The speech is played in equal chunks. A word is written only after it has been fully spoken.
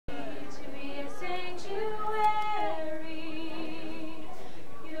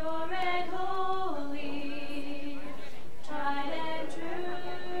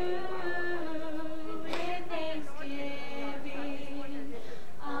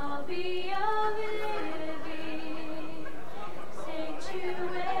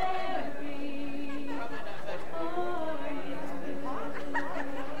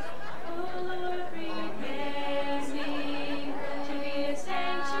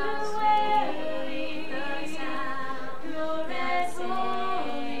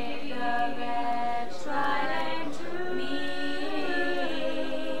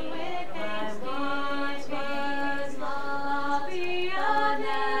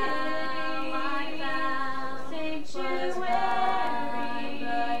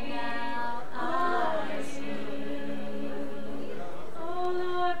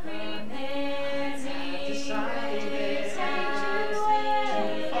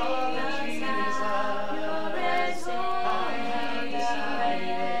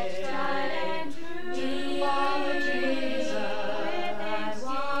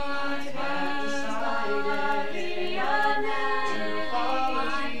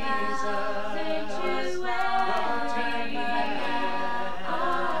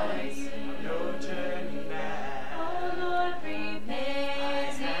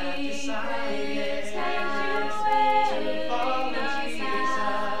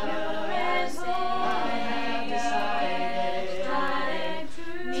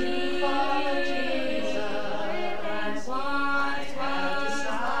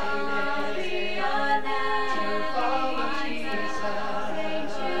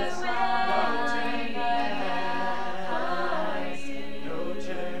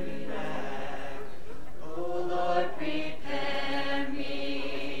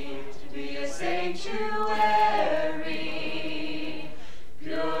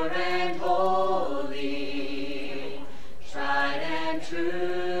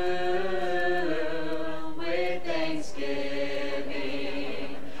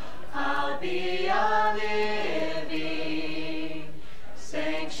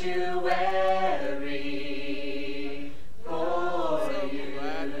sanctuary for you.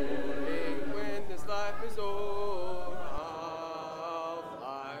 Glad morning when this life is o'er, I'll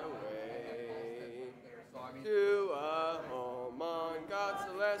fly away to a home on God's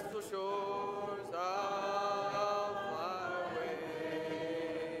celestial shores. I'll fly away.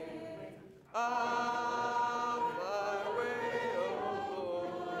 I'll fly away, oh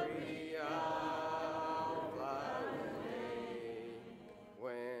glory. I'll fly away.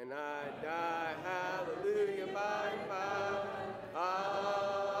 When I die, hallelujah, by and by,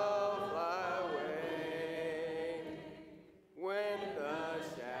 I'll fly away. When the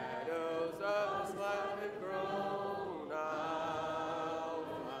shadows of this life have grown, I'll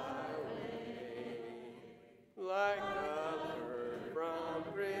fly away. Like a bird from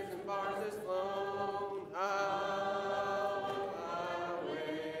prison bars is flown, I'll fly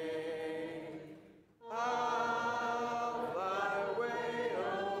away. I'll fly away,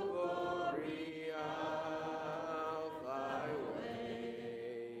 oh glory, I'll fly away.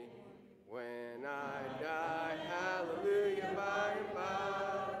 When I die, hallelujah, by and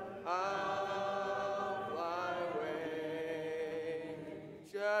by, I'll fly away.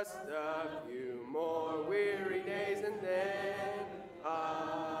 Just a few more weary days and then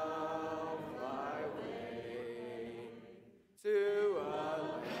I'll fly away to a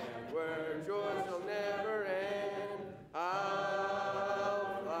land where joy shall never end.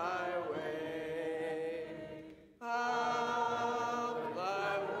 I'll fly away. I'll fly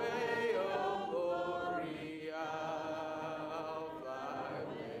away, oh glory, I'll fly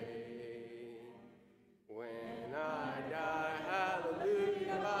away. When I die,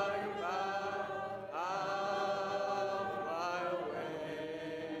 hallelujah, by and by, I'll fly away.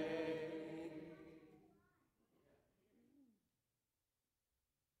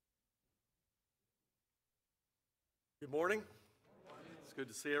 Good morning. It's good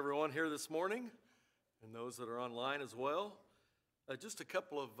to see everyone here this morning and those that are online as well. Just a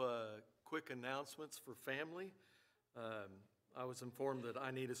couple of quick announcements for family. I was informed that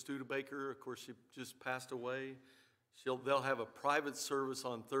Anita Studebaker, of course, she just passed away. They'll have a private service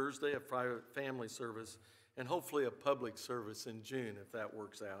on Thursday, a private family service, and hopefully a public service in June if that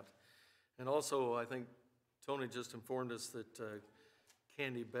works out. And also, I think Tony just informed us that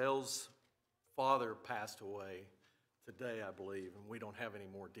Candy Bell's father passed away today, I believe, and we don't have any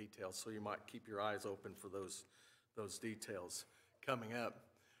more details, so you might keep your eyes open for those details coming up.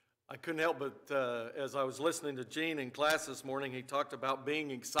 I couldn't help but, as I was listening to Gene in class this morning, he talked about being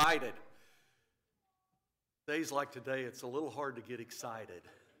excited. Days like today, it's a little hard to get excited.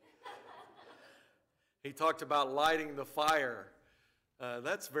 He talked about lighting the fire.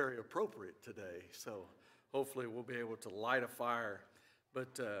 That's very appropriate today, so hopefully we'll be able to light a fire.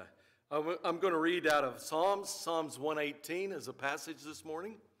 But I'm going to read out of Psalms 118 as a passage this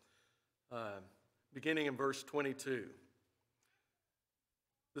morning, beginning in verse 22.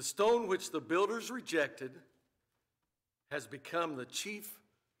 The stone which the builders rejected has become the chief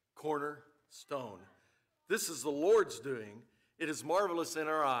cornerstone. This is the Lord's doing. It is marvelous in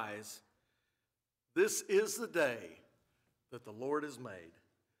our eyes. This is the day that the Lord has made.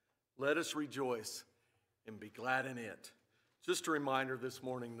 Let us rejoice and be glad in it. Just a reminder this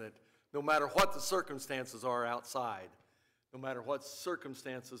morning that no matter what the circumstances are outside, no matter what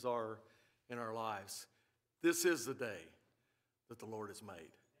circumstances are in our lives, this is the day that the Lord has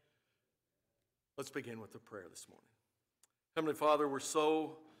made. Let's begin with a prayer this morning. Heavenly Father, we're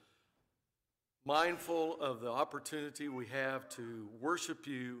so mindful of the opportunity we have to worship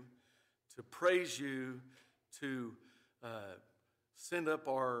you, to praise you, to send up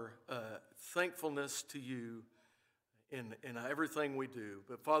our thankfulness to you in everything we do.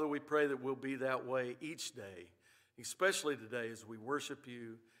 But Father, we pray that we'll be that way each day, especially today as we worship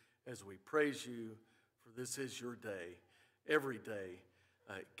you, as we praise you, for this is your day. Every day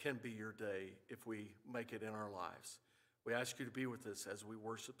can be your day if we make it in our lives. We ask you to be with us as we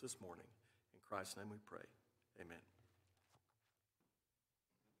worship this morning. In Christ's name we pray. Amen.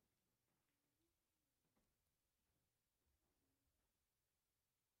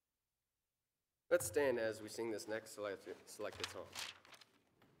 Let's stand as we sing this next selected song.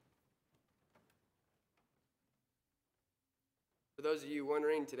 For those of you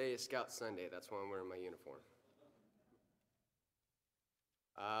wondering, today is Scout Sunday. That's why I'm wearing my uniform.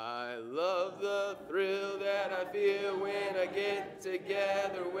 I love the thrill that I feel when I get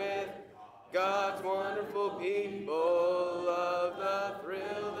together with God's wonderful people. Love the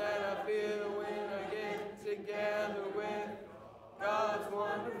thrill that I feel when I get together with God's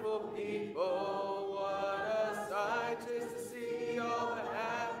wonderful people. What a sight just to see all the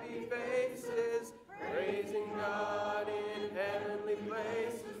happy faces praising God in heavenly places.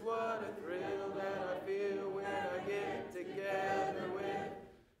 places. What a thrill that I feel when I get together with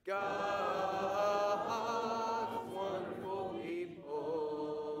God's wonderful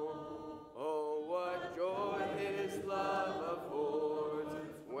people. Oh, what joy His love affords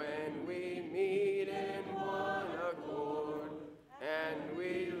when we meet in one accord, and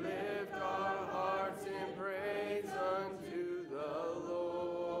we lift our hearts in praise unto the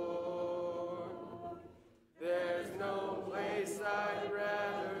Lord. There's no place I'd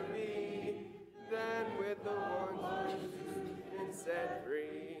rather be than with the ones who've been set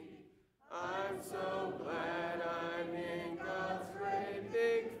free. I'm so glad I'm in God's great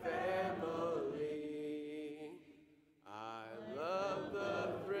big family. I love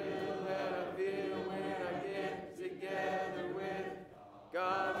the thrill that I feel when I get together with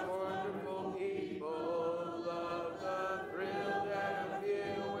God's wonderful people. Love the thrill that I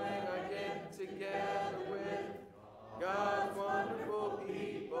feel when I get together with God's wonderful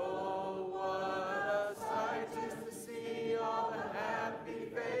people. What a sight just to see all the happy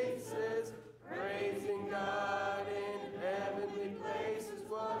faces, praising God in heavenly places.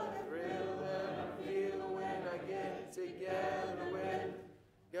 What a thrill that I feel when I get together with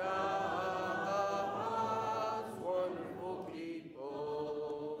God's wonderful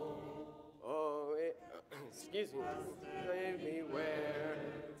people. Oh, excuse me. Anywhere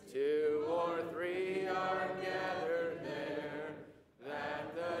two or three are gathered there, that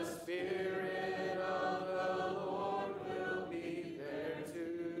the Spirit of the Lord will be there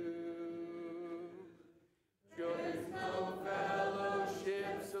too. There's no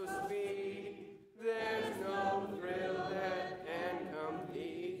fellowship so sweet, there's no thrill that can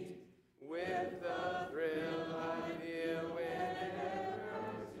compete with the thrill I feel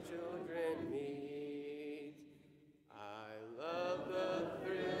whenever children meet. I love the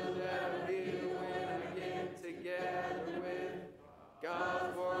thrill that I feel when I get together with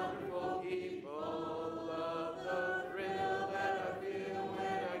God's wonderful people. Love the thrill that I feel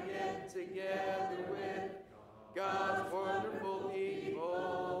when I get together with God's wonderful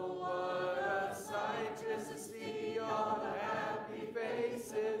people. What a sight just to see all the happy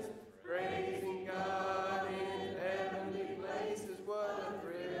faces, praising God in heavenly places. What a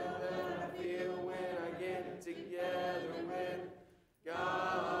thrill that I feel when I get together with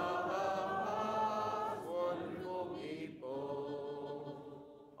God's wonderful people.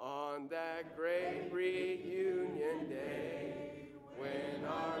 On that great reunion day, when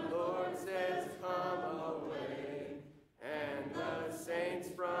our Lord says, "Come away," and the saints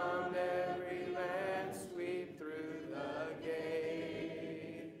from every land sweep through the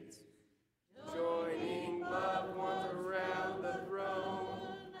gates, joining loved ones around the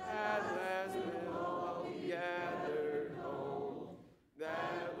throne, at last we'll all be gathered home.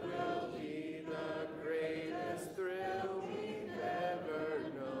 That will be the greatest thrill we've ever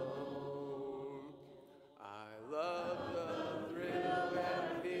known. I love the thrill that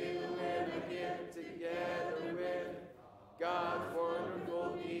I feel when I get together with God's wonderful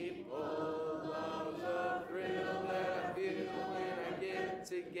people. Love the thrill that I feel when I get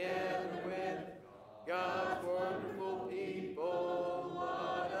together with God's wonderful people.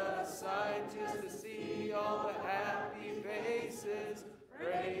 What a sight just to see all the happy faces,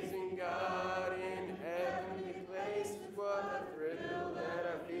 praising God in heavenly places. What a thrill that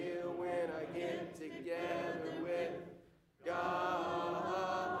I feel when I get together with God's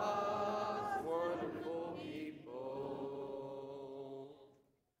wonderful people.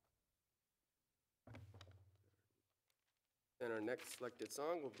 And our next selected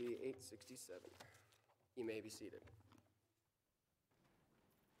song will be 867. You may be seated.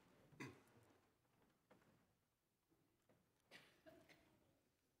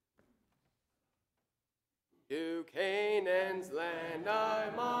 To Canaan's land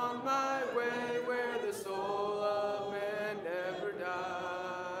I'm on my way, where the soul of man never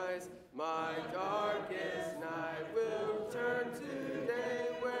dies. My darkest night will turn to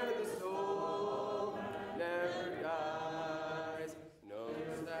day, where the soul never dies. No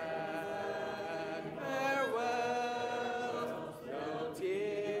sad farewell, no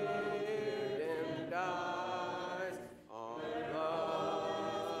tear dimmed eyes. All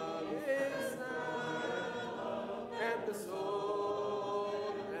love is night, and the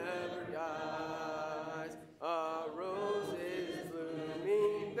soul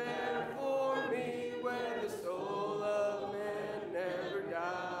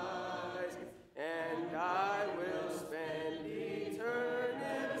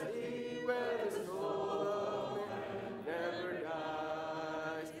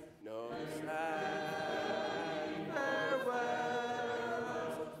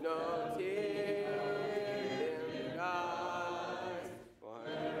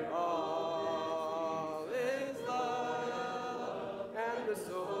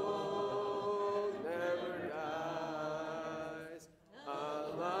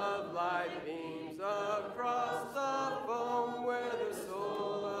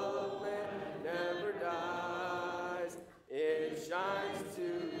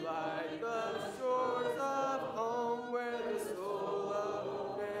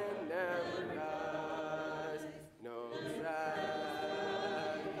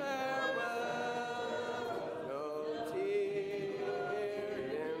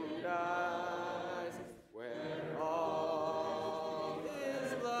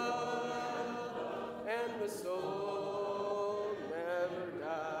soul never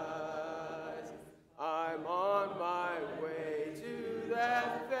dies. I'm on my way to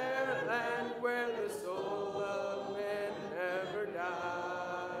that fair land where the soul of man never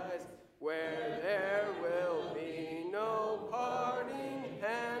dies, where there will be no parting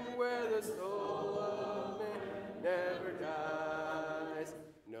hand, where the soul of man never dies.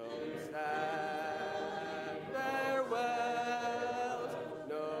 No sad farewells,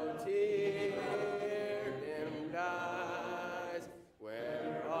 no tear dimmed eyes,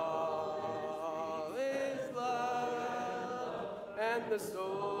 where all is love and the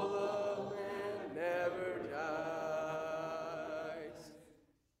soul of man never dies.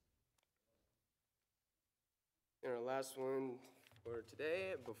 And our last one for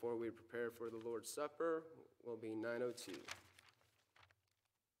today, before we prepare for the Lord's Supper, will be 902.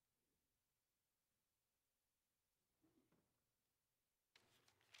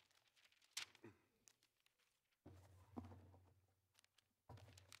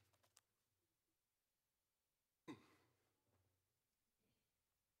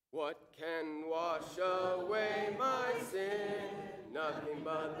 What can wash away my sin? Nothing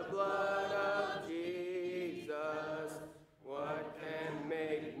but the blood of Jesus. What can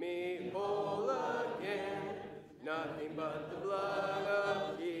make me whole again? Nothing but the blood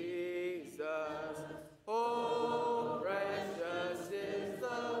of Jesus. Oh, precious is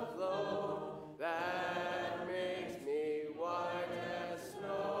the flow that makes me white as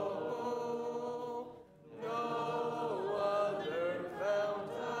snow. No other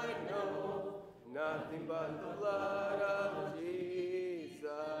fount I know, nothing but the blood of Jesus.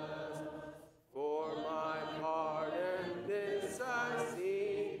 For my pardon this I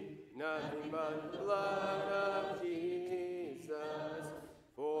see, nothing but the blood of Jesus.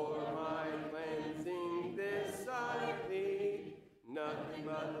 For my cleansing this I plead, nothing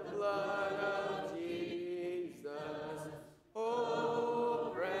but the blood of Jesus.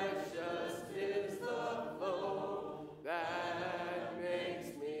 Oh, precious is the flow that makes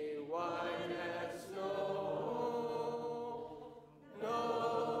me white as snow. No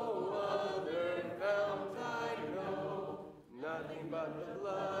other fount I know, nothing but the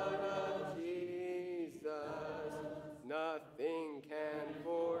blood of Jesus. Nothing can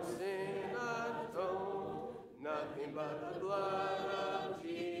for sin atone, nothing but the blood of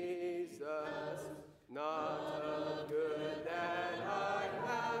Jesus. Not a good that I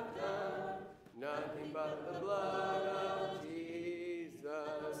have done, nothing but the blood of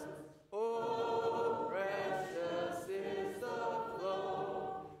Jesus. Oh, precious is the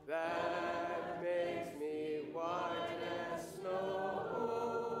flow that makes me white as snow.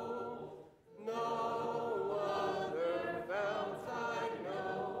 No other fount I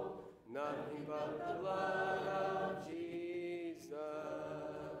know, nothing but the blood of Jesus.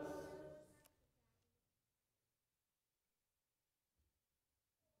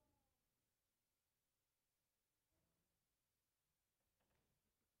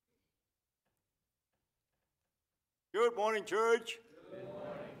 Good morning, church. Good morning.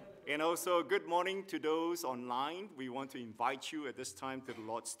 And also, good morning to those online. We want to invite you at this time to the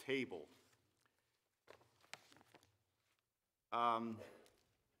Lord's table.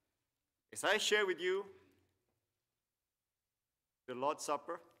 As I share with you the Lord's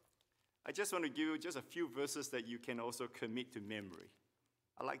Supper, I just want to give you just a few verses that you can also commit to memory.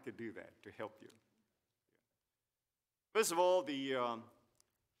 I like to do that to help you. First of all, the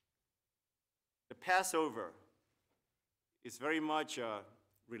Passover is very much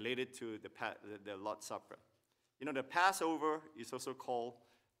related to the Lord's Supper. You know, the Passover is also called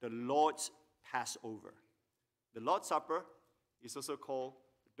the Lord's Passover. The Lord's Supper is also called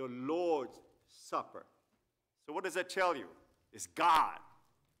the Lord's Supper. So what does that tell you? It's God.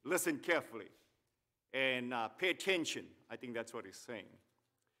 Listen carefully and pay attention. I think that's what he's saying.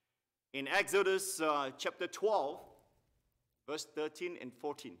 In Exodus chapter 12, verse 13 and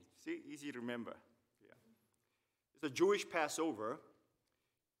 14. See, easy to remember. Yeah. It's a Jewish Passover.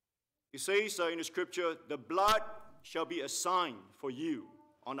 It says in the scripture, the blood shall be a sign for you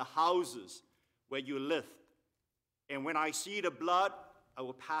on the houses where you live. And when I see the blood, I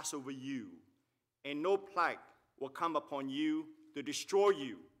will pass over you, and no plague will come upon you to destroy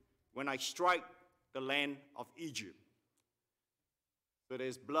you when I strike the land of Egypt. So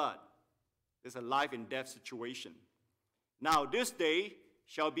there's blood. There's a life and death situation. Now this day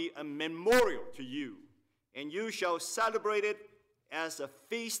shall be a memorial to you, and you shall celebrate it as a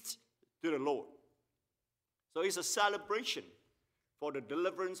feast to the Lord. So it's a celebration for the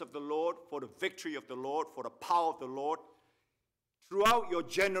deliverance of the Lord, for the victory of the Lord, for the power of the Lord. Throughout your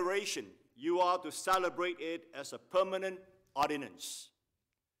generation, you are to celebrate it as a permanent ordinance.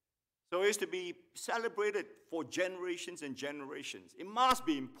 So it's to be celebrated for generations and generations. It must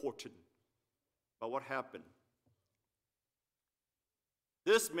be important. But what happened?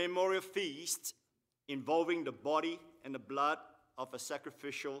 This memorial feast involving the body and the blood of a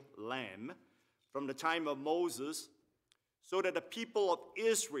sacrificial lamb from the time of Moses, so that the people of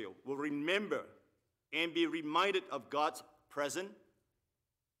Israel will remember and be reminded of God's presence,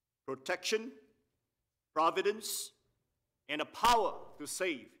 protection, providence, and the power to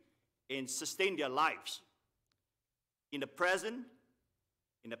save and sustain their lives in the present,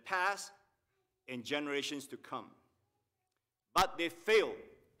 in the past, and generations to come. But they failed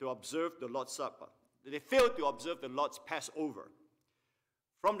to observe the Lord's Supper. They failed to observe the Lord's Passover.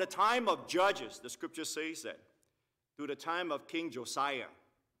 From the time of Judges, the scripture says that, to the time of King Josiah.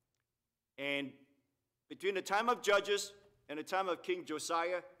 And between the time of Judges and the time of King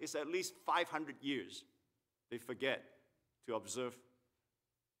Josiah is at least 500 years. They forget to observe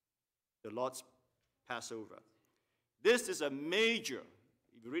the Lord's Passover. This is a major,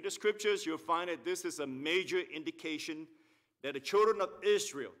 if you read the scriptures, you'll find that this is a major indication that the children of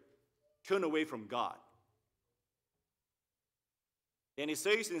Israel turn away from God. And it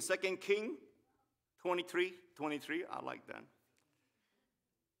says in 2 Kings 23, I like that.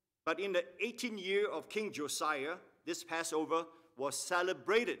 But in the 18th year of King Josiah, this Passover was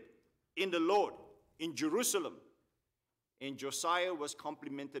celebrated in the Lord, in Jerusalem. And Josiah was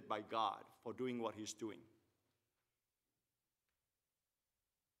complimented by God for doing what he's doing.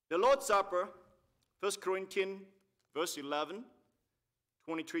 The Lord's Supper, 1 Corinthians verse 11,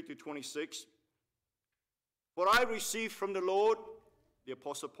 23 to 26. For I received from the Lord, the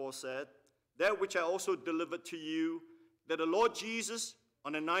Apostle Paul said, that which I also delivered to you, that the Lord Jesus,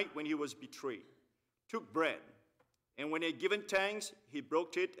 on the night when he was betrayed, took bread, and when he had given thanks, he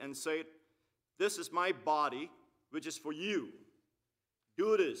broke it and said, this is my body, which is for you.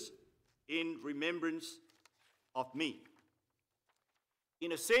 Do this in remembrance of me.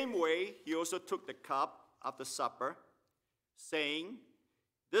 In the same way, he also took the cup after supper, saying,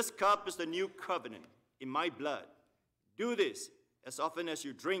 this cup is the new covenant in my blood. Do this as often as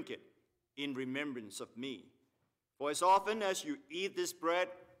you drink it in remembrance of me. For as often as you eat this bread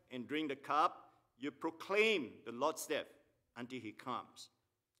and drink the cup, you proclaim the Lord's death until he comes.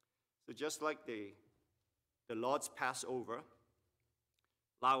 So just like the Lord's Passover,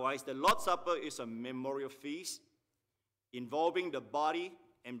 likewise, the Lord's Supper is a memorial feast involving the body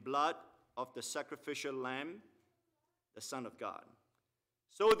and blood of the sacrificial lamb, the Son of God,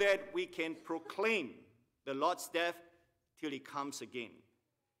 so that we can proclaim the Lord's death till he comes again.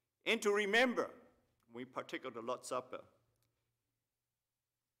 And to remember, when we partake of the Lord's Supper,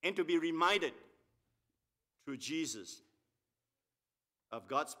 and to be reminded through Jesus of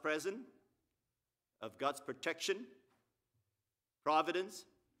God's presence, of God's protection, providence,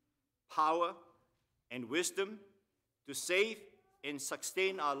 power, and wisdom to save and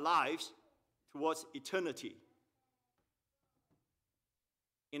sustain our lives towards eternity.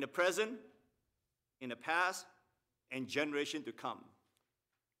 In the present, in the past, and generation to come.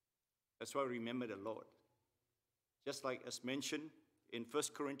 That's why we remember the Lord. Just like as mentioned in 1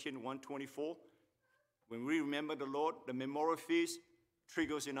 Corinthians 1:24, when we remember the Lord, the memorial feast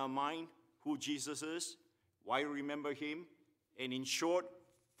triggers in our mind who Jesus is, why we remember him, and in short,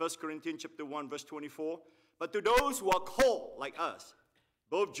 1 Corinthians chapter 1, verse 24, but to those who are called like us,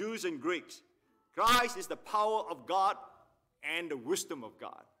 both Jews and Greeks, Christ is the power of God and the wisdom of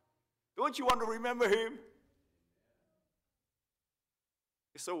God. Don't you want to remember him?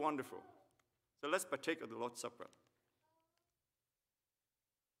 It's so wonderful. So let's partake of the Lord's Supper.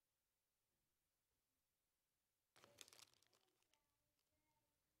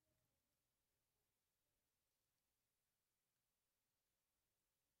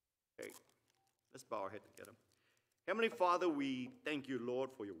 Okay, let's bow our head together. Heavenly Father, we thank you, Lord,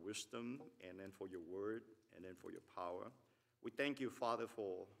 for your wisdom, and then for your word, and then for your power. We thank you, Father,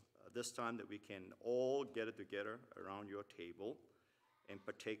 for this time that we can all gather together around your table and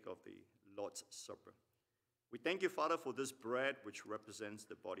partake of the Lord's Supper. We thank you, Father, for this bread which represents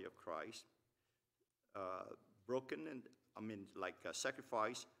the body of Christ, broken and, like a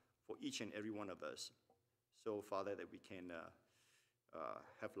sacrifice for each and every one of us. So, Father, that we can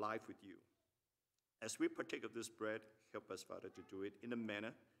have life with you. As we partake of this bread, help us, Father, to do it in a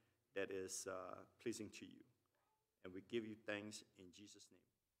manner that is pleasing to you. And we give you thanks in Jesus'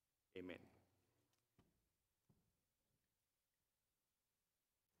 name. Amen.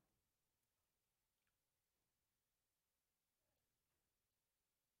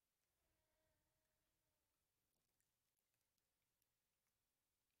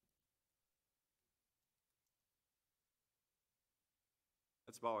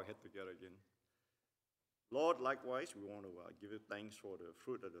 Let's bow our head together again. Lord, likewise, we want to give you thanks for the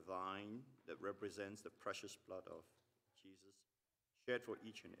fruit of the vine that represents the precious blood of Jesus, shed for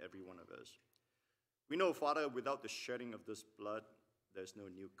each and every one of us. We know, Father, without the shedding of this blood, there's no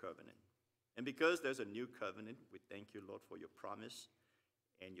new covenant. And because there's a new covenant, we thank you, Lord, for your promise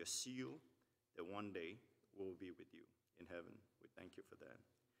and your seal that one day we'll be with you in heaven. We thank you for that.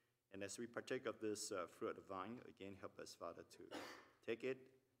 And as we partake of this fruit of the vine, again, help us, Father, to take it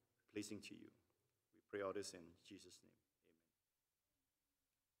pleasing to you. We pray all this in Jesus' name.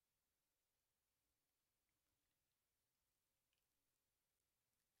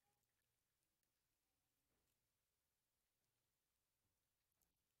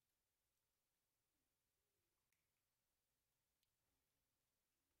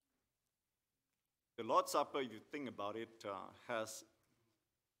 The Lord's Supper, if you think about it, has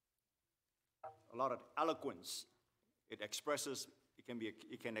a lot of eloquence. It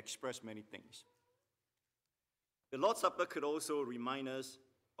can express many things. The Lord's Supper could also remind us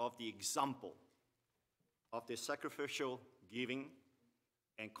of the example of the sacrificial giving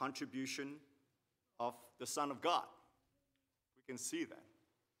and contribution of the Son of God. We can see that.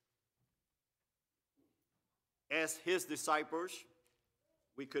 As his disciples,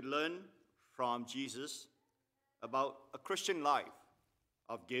 we could learn from Jesus about a Christian life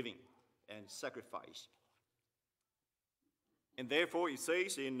of giving and sacrifice. And therefore, it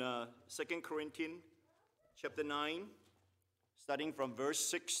says in 2 Corinthians chapter 9, starting from verse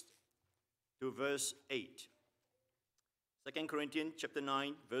 6 to verse 8. 2 Corinthians chapter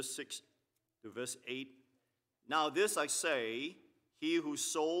 9, verse 6 to verse 8. Now this I say, he who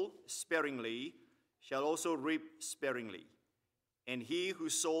sows sparingly shall also reap sparingly, and he who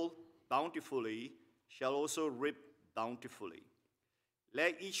sows bountifully shall also reap bountifully.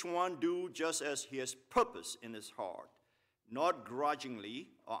 Let each one do just as he has purpose in his heart, not grudgingly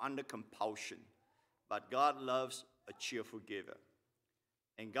or under compulsion, but God loves a cheerful giver.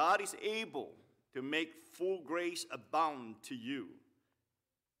 And God is able to make full grace abound to you.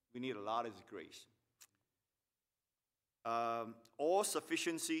 We need a lot of His grace. All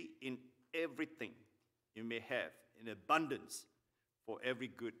sufficiency in everything you may have, in abundance for every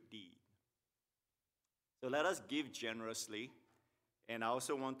good deed. So let us give generously. And I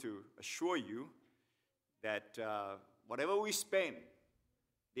also want to assure you that whatever we spend,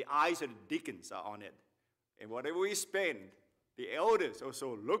 the eyes of the deacons are on it. And whatever we spend, the elders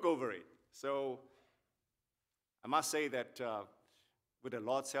also look over it. So I must say that with the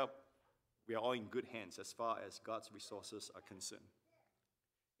Lord's help, we are all in good hands as far as God's resources are concerned.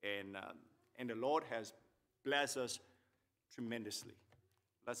 And the Lord has blessed us tremendously.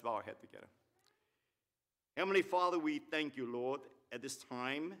 Let's bow our head together. Heavenly Father, we thank you, Lord, at this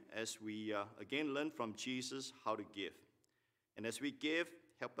time as we again learn from Jesus how to give. And as we give,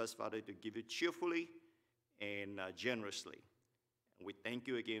 help us, Father, to give it cheerfully and generously. And we thank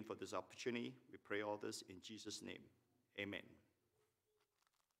you again for this opportunity. We pray all this in Jesus' name. Amen.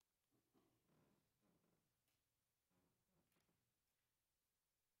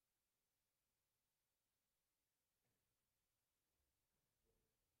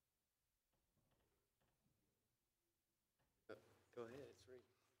 Go ahead, it's free.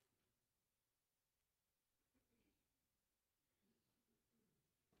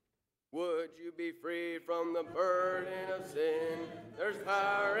 Would you be free from the burden of sin? There's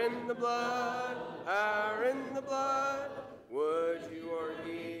power in the blood, power in the blood. Would you or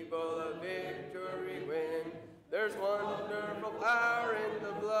evil a victory win? There's wonderful power in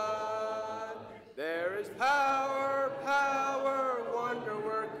the blood. There is power, power,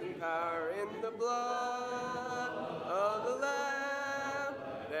 wonder-working power in the blood of the Lamb.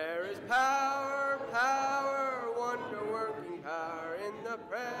 There is power, power, wonder-working power in the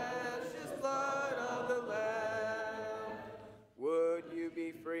precious blood of the Lamb. Would you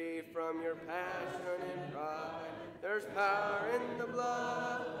be free from your passion and pride? There's power in the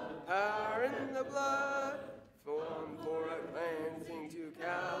blood, power in the blood. For a cleansing to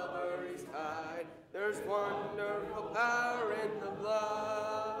Calvary's tide. There's wonderful power in the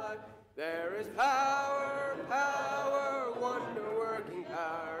blood. There is power, power, wonder-working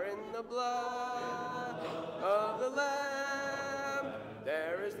power in the blood of the Lamb.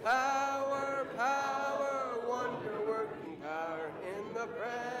 There is power, power, wonder-working power in the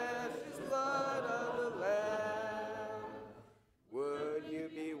precious blood of the Lamb. Would you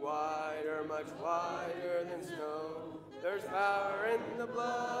be whiter, much whiter than snow? There's power in the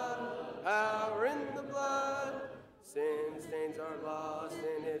blood, power in the blood. Sin stains are lost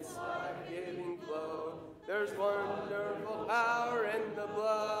in its life-giving flow. There's wonderful power in the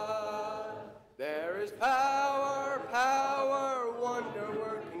blood. There is power, power, wonder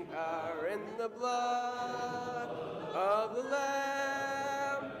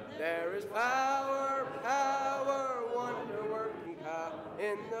is power, power, wonder-working power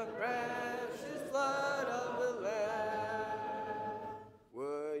in the precious blood of the Lamb.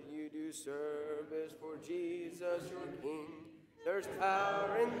 Would you do service for Jesus your King? There's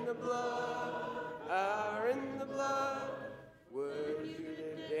power in the blood, power in the blood. Would you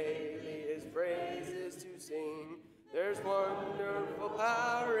live daily his praises to sing? There's wonderful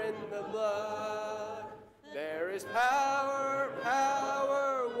power in the blood. There is power,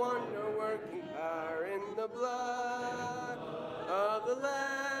 power, wonder-working power in the blood of the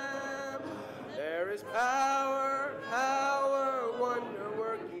Lamb. There is power, power,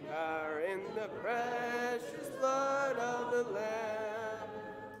 wonder-working power in the precious blood of the Lamb.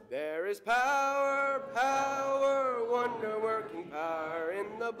 There is power, power, wonder-working power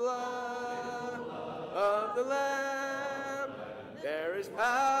in the blood of the Lamb. There is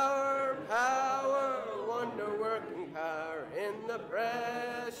power, power, wonder-working power in the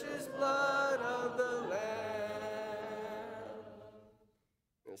precious blood of the Lamb.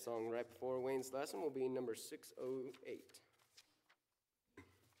 The song right before Wayne's lesson will be number 608.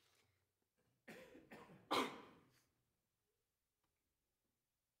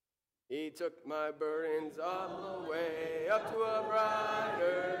 He took my burdens all the way up to a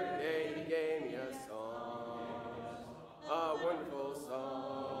brighter day. He gave me a song, a wonderful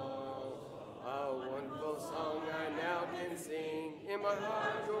song, a wonderful song I now can sing. In my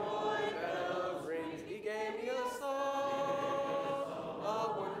heart joy bells rings. He gave me a song, a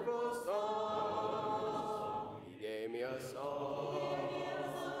wonderful song. He gave me a song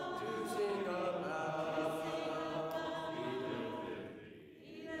to sing about.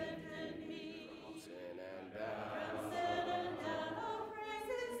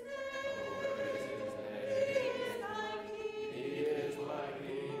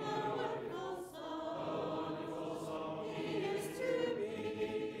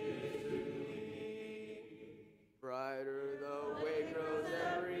 Brighter the way grows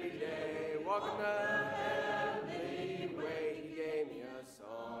every day, walking the heavenly way. He gave me a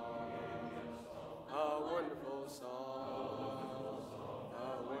song, a wonderful song, a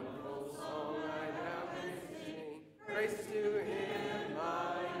wonderful song I now can sing. Praise to him,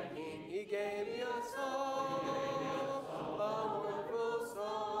 my King. He gave me a song, a wonderful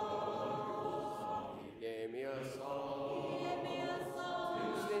song. He gave me a song to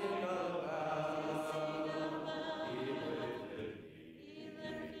sing about.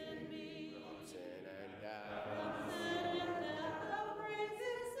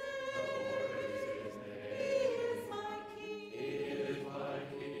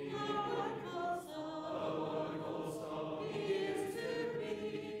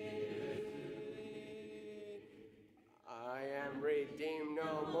 Redeemed,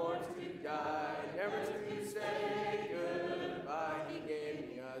 no more to die, never to say goodbye. He gave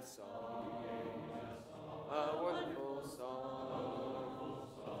me a song, a wonderful song.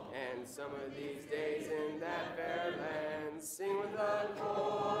 And some of these days in that fair land, sing with a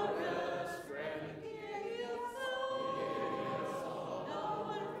glorious strength. He gave me a song, a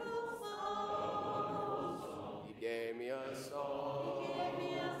wonderful song. He gave me a song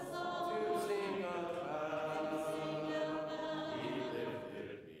to sing about.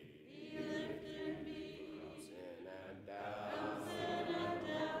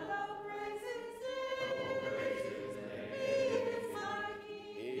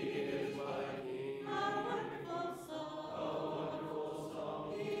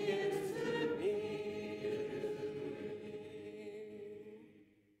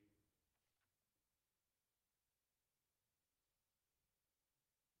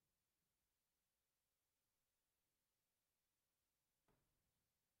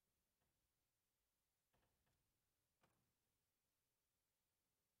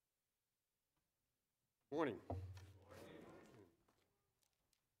 Morning.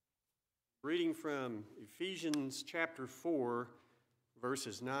 Reading from Ephesians chapter 4,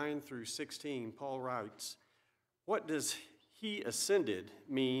 verses 9 through 16, Paul writes, "What does he ascended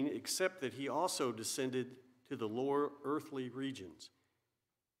mean except that he also descended to the lower earthly regions?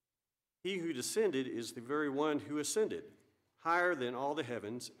 He who descended is the very one who ascended higher than all the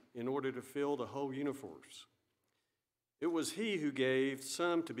heavens in order to fill the whole universe. It was he who gave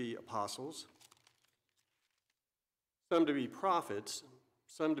some to be apostles, some to be prophets,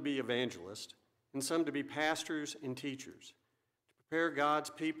 some to be evangelists, and some to be pastors and teachers, to prepare God's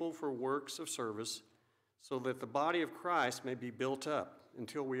people for works of service, so that the body of Christ may be built up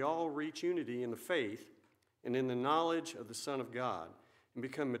until we all reach unity in the faith and in the knowledge of the Son of God, and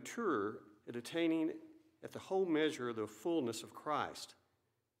become mature at attaining at the whole measure of the fullness of Christ.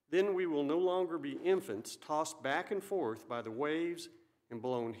 Then we will no longer be infants tossed back and forth by the waves and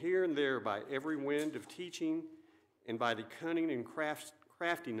blown here and there by every wind of teaching and by the cunning and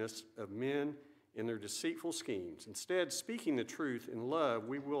craftiness of men in their deceitful schemes. Instead, speaking the truth in love,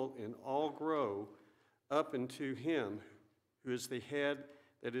 we will in all grow up into him who is the head,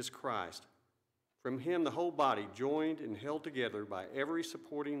 that is Christ. From him the whole body, joined and held together by every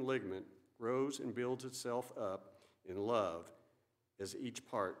supporting ligament, grows and builds itself up in love as each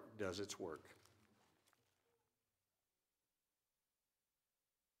part does its work.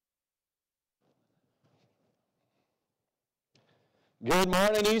 Good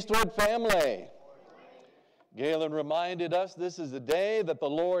morning, Eastwood family. Galen reminded us this is the day that the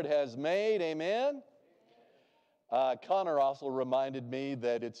Lord has made. Amen. Connor also reminded me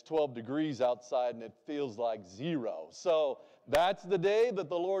that it's 12 degrees outside and it feels like 0. So that's the day that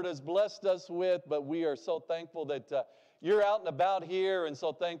the Lord has blessed us with, but we are so thankful that you're out and about here, and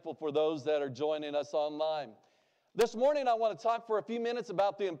so thankful for those that are joining us online. This morning I want to talk for a few minutes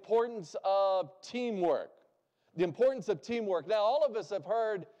about the importance of teamwork. The importance of teamwork. Now, all of us have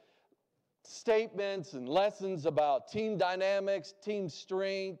heard statements and lessons about team dynamics, team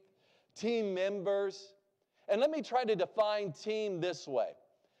strength, team members. And let me try to define team this way,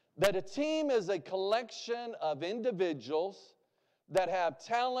 that a team is a collection of individuals that have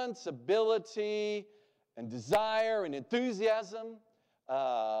talents, ability, and desire and enthusiasm.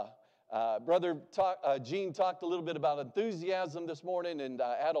 Brother Gene talked a little bit about enthusiasm this morning in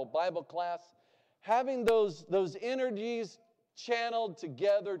adult Bible class. Having those energies channeled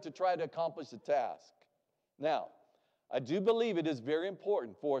together to try to accomplish a task. Now, I do believe it is very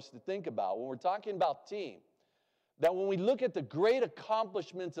important for us to think about when we're talking about team, that when we look at the great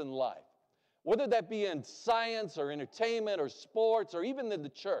accomplishments in life, whether that be in science or entertainment or sports or even in the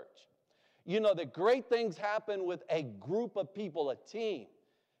church, you know that great things happen with a group of people, a team.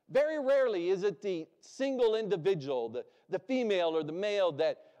 Very rarely is it the single individual, the female or the male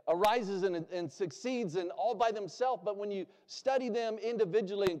that arises and succeeds in all by themselves, but when you study them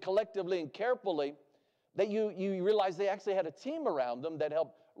individually and collectively and carefully, that you realize they actually had a team around them that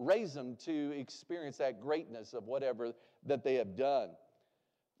helped raise them to experience that greatness of whatever that they have done.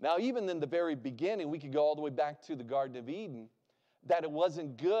 Now, even in the very beginning, we could go all the way back to the Garden of Eden, that it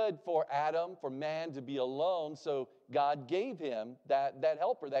wasn't good for Adam, for man to be alone, so God gave him that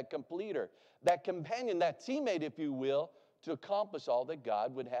helper, that completer, that companion, that teammate, if you will, to accomplish all that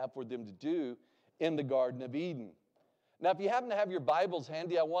God would have for them to do in the Garden of Eden. Now, if you happen to have your Bibles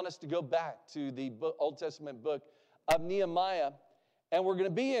handy, I want us to go back to the Old Testament book of Nehemiah, and we're going to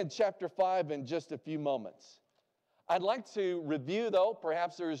be in chapter 5 in just a few moments. I'd like to review, though,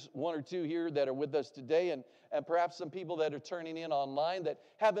 perhaps there's one or two here that are with us today, and perhaps some people that are turning in online that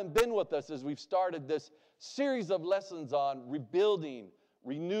haven't been with us as we've started this series of lessons on rebuilding,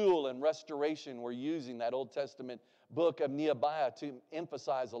 renewal, and restoration. We're using that Old Testament book of Nehemiah to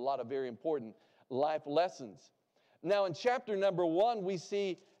emphasize a lot of very important life lessons. Now, in chapter number 1, we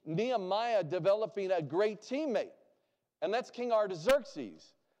see Nehemiah developing a great teammate, and that's King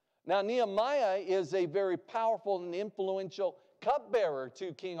Artaxerxes. Now, Nehemiah is a very powerful and influential cupbearer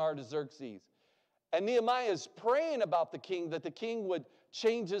to King Artaxerxes. And Nehemiah is praying about the king, that the king would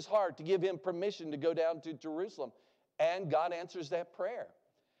change his heart to give him permission to go down to Jerusalem. And God answers that prayer.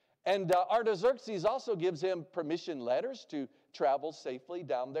 And Artaxerxes also gives him permission letters to travel safely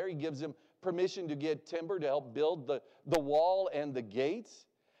down there. He gives him permission to get timber to help build the wall and the gates.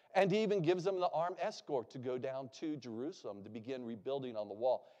 And he even gives him the armed escort to go down to Jerusalem to begin rebuilding on the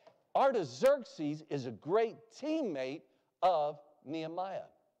wall. Artaxerxes is a great teammate of Nehemiah.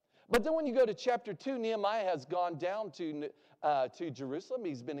 But then when you go to chapter 2, Nehemiah has gone down to Jerusalem.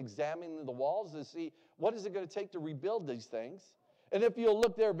 He's been examining the walls to see what is it going to take to rebuild these things. And if you'll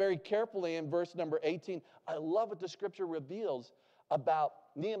look there very carefully in verse number 18, I love what the scripture reveals about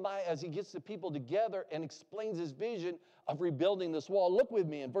Nehemiah as he gets the people together and explains his vision of rebuilding this wall. Look with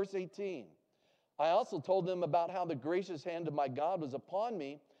me in verse 18. I also told them about how the gracious hand of my God was upon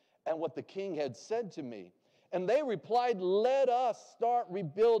me and what the king had said to me. And they replied, let us start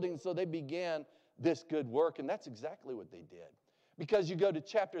rebuilding. So they began this good work. And that's exactly what they did. Because you go to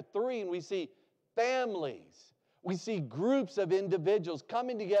chapter 3 and we see families. We see groups of individuals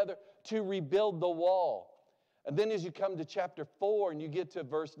coming together to rebuild the wall. And then as you come to chapter 4 and you get to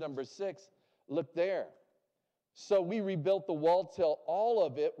verse number 6, look there. So we rebuilt the wall till all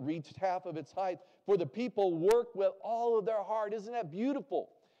of it reached half of its height. For the people worked with all of their heart. Isn't that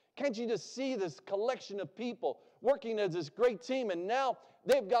beautiful? Can't you just see this collection of people working as this great team? And now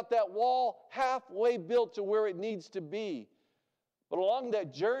they've got that wall halfway built to where it needs to be. But along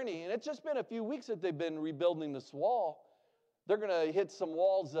that journey, and it's just been a few weeks that they've been rebuilding this wall, they're going to hit some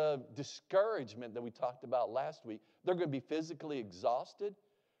walls of discouragement that we talked about last week. They're going to be physically exhausted.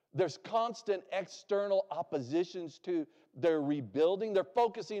 There's constant external oppositions to their rebuilding. They're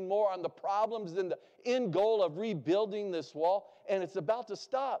focusing more on the problems than the end goal of rebuilding this wall, and it's about to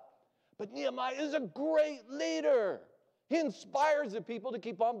stop. But Nehemiah is a great leader. He inspires the people to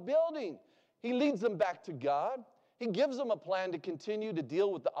keep on building. He leads them back to God. He gives them a plan to continue to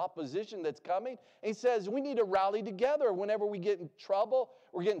deal with the opposition that's coming. He says we need to rally together whenever we get in trouble,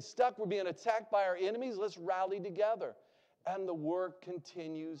 we're getting stuck, we're being attacked by our enemies. Let's rally together. And the work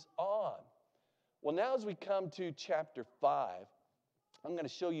continues on. Well, now as we come to chapter 5, I'm going to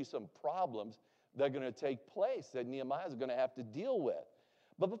show you some problems that are going to take place that Nehemiah is going to have to deal with.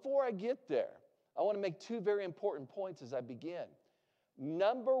 But before I get there, I want to make two very important points as I begin.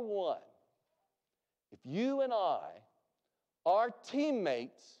 Number one, if you and I are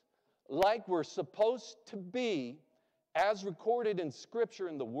teammates like we're supposed to be, as recorded in Scripture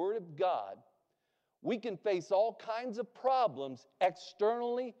in the Word of God, we can face all kinds of problems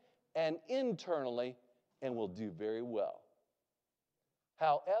externally and internally, and we'll do very well.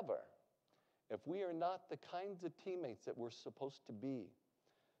 However, if we are not the kinds of teammates that we're supposed to be,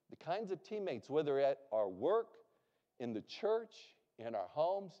 the kinds of teammates, whether at our work, in the church, in our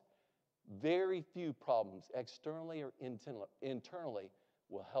homes, very few problems, externally or internally,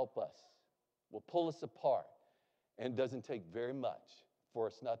 will help us, will pull us apart. And it doesn't take very much for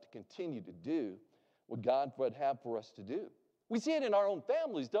us not to continue to do what God would have for us to do. We see it in our own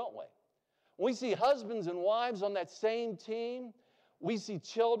families, don't we? We see husbands and wives on that same team. We see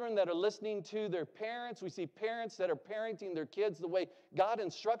children that are listening to their parents. We see parents that are parenting their kids the way God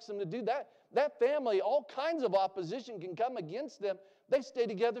instructs them to do that. That family, all kinds of opposition can come against them. They stay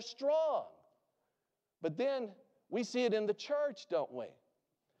together strong. But then we see it in the church, don't we?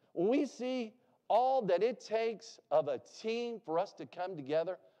 When we see all that it takes of a team for us to come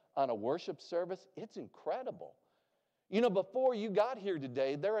together on a worship service, it's incredible. You know, before you got here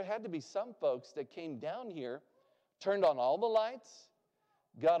today, there had to be some folks that came down here, turned on all the lights,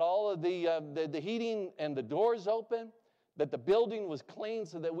 got all of the heating and the doors open, that the building was clean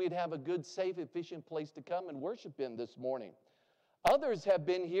so that we'd have a good, safe, efficient place to come and worship in this morning. Others have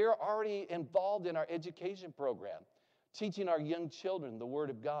been here already involved in our education program, teaching our young children the Word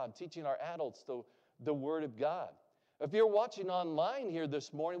of God, teaching our adults the Word of God. If you're watching online here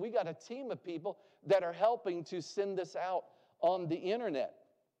this morning, we got a team of people that are helping to send this out on the internet.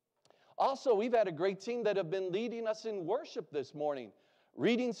 Also, we've had a great team that have been leading us in worship this morning,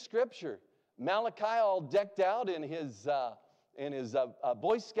 reading Scripture. Malachi, all decked out in his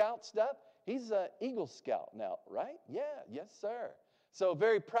Boy Scout stuff. He's an Eagle Scout now, right? Yeah, yes, sir. So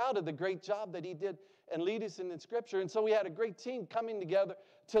very proud of the great job that he did and lead us in Scripture. And so we had a great team coming together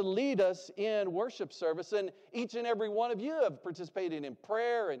to lead us in worship service. And each and every one of you have participated in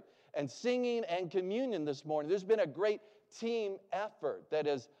prayer and singing and communion this morning. There's been a great team effort that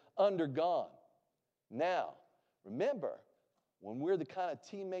has undergone. Now, remember, when we're the kind of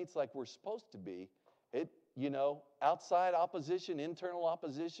teammates like we're supposed to be, outside opposition, internal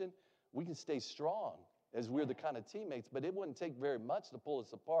opposition, we can stay strong as we're the kind of teammates, but it wouldn't take very much to pull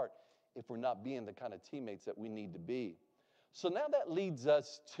us apart if we're not being the kind of teammates that we need to be. So now that leads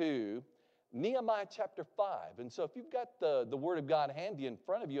us to Nehemiah chapter 5. And so if you've got the Word of God handy in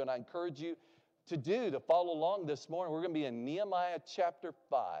front of you, and I encourage you to follow along this morning, we're going to be in Nehemiah chapter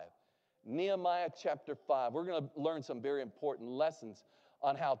 5. Nehemiah chapter 5. We're going to learn some very important lessons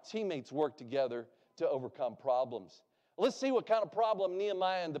on how teammates work together to overcome problems. Let's see what kind of problem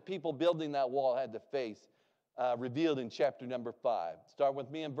Nehemiah and the people building that wall had to face, revealed in chapter number 5. Start with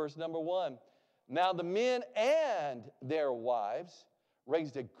me in verse number 1. Now the men and their wives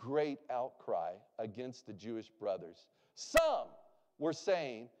raised a great outcry against the Jewish brothers. Some were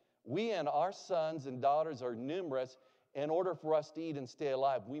saying, we and our sons and daughters are numerous. In order for us to eat and stay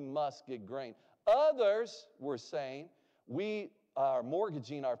alive, we must get grain. Others were saying, we are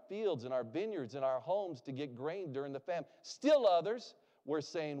mortgaging our fields and our vineyards and our homes to get grain during the famine. Still others were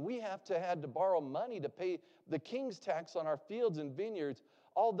saying, we had to borrow money to pay the king's tax on our fields and vineyards,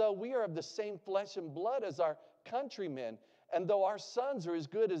 although we are of the same flesh and blood as our countrymen. And though our sons are as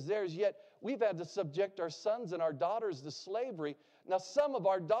good as theirs, yet we've had to subject our sons and our daughters to slavery. Now some of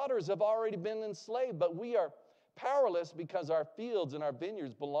our daughters have already been enslaved, but we are powerless because our fields and our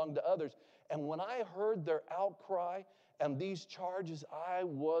vineyards belong to others. And when I heard their outcry and these charges, I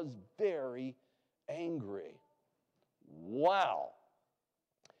was very angry. Wow.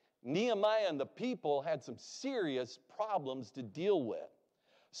 Nehemiah and the people had some serious problems to deal with.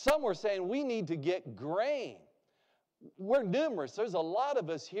 Some were saying, we need to get grain. We're numerous. There's a lot of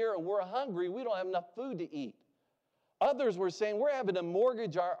us here, and we're hungry. We don't have enough food to eat. Others were saying, we're having to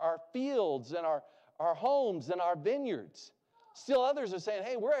mortgage our fields and our our homes and our vineyards. Still others are saying,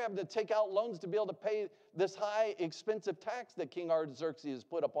 hey, we're having to take out loans to be able to pay this high, expensive tax that King Artaxerxes has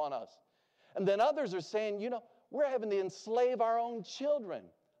put upon us. And then others are saying, we're having to enslave our own children.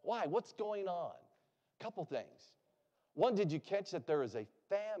 Why? What's going on? A couple things. One, did you catch that there is a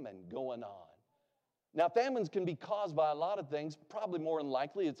famine going on? Now, famines can be caused by a lot of things. Probably more than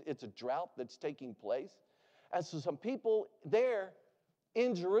likely, it's a drought that's taking place. And so some people there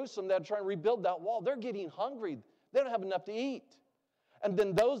in Jerusalem that are trying to rebuild that wall, they're getting hungry. They don't have enough to eat. And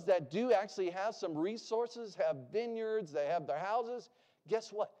then those that do actually have some resources, have vineyards, they have their houses,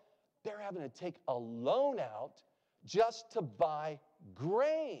 guess what? They're having to take a loan out just to buy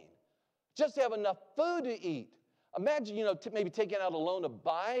grain, just to have enough food to eat. Imagine, maybe taking out a loan to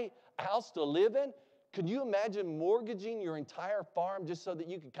buy a house to live in. Could you imagine mortgaging your entire farm just so that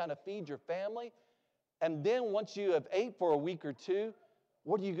you could kind of feed your family? And then once you have ate for a week or two,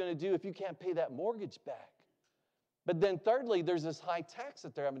 what are you going to do if you can't pay that mortgage back? But then thirdly, there's this high tax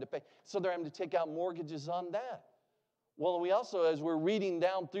that they're having to pay. So they're having to take out mortgages on that. Well, we also, as we're reading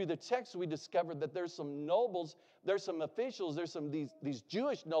down through the text, we discovered that there's some nobles, there's some officials, there's some these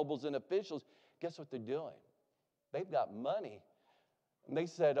Jewish nobles and officials. Guess what they're doing? They've got money. And they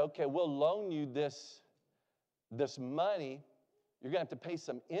said, okay, we'll loan you this money. You're going to have to pay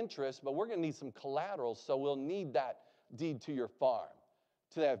some interest, but we're going to need some collateral, so we'll need that deed to your farm,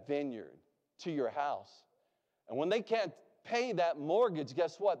 to that vineyard, to your house. And when they can't pay that mortgage,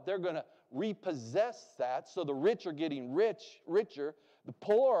 guess what? They're going to repossess that, so the rich are getting richer, the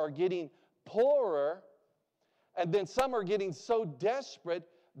poor are getting poorer, and then some are getting so desperate,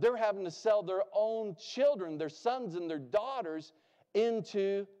 they're having to sell their own children, their sons and their daughters,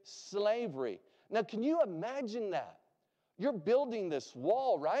 into slavery. Now, can you imagine that? You're building this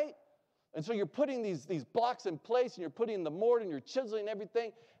wall, right? And so you're putting these blocks in place, and you're putting the mortar, and you're chiseling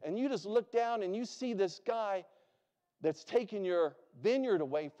everything, and you just look down, and you see this guy that's taking your vineyard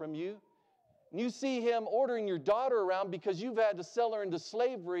away from you, and you see him ordering your daughter around because you've had to sell her into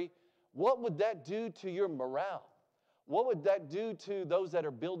slavery. What would that do to your morale? What would that do to those that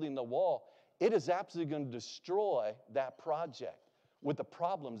are building the wall? It is absolutely going to destroy that project with the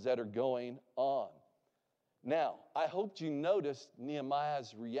problems that are going on. Now, I hope you noticed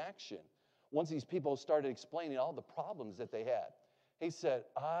Nehemiah's reaction once these people started explaining all the problems that they had. He said,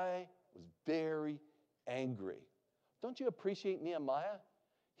 I was very angry. Don't you appreciate Nehemiah?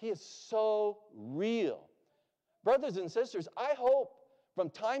 He is so real. Brothers and sisters, I hope from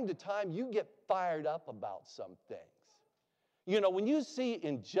time to time you get fired up about some things. When you see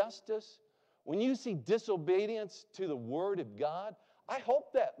injustice, when you see disobedience to the Word of God, I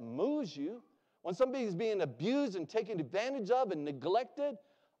hope that moves you. When somebody's being abused and taken advantage of and neglected,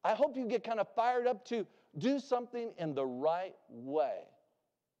 I hope you get kind of fired up to do something in the right way.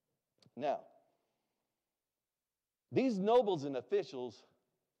 Now, these nobles and officials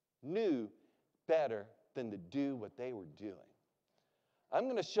knew better than to do what they were doing. I'm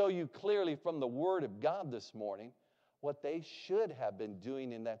going to show you clearly from the Word of God this morning what they should have been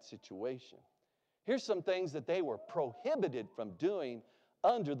doing in that situation. Here's some things that they were prohibited from doing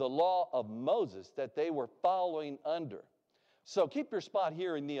under the law of Moses that they were following under. So keep your spot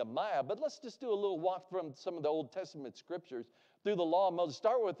here in Nehemiah, but let's just do a little walk from some of the Old Testament scriptures through the law of Moses.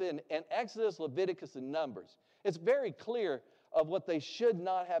 Start with in Exodus, Leviticus, and Numbers. It's very clear of what they should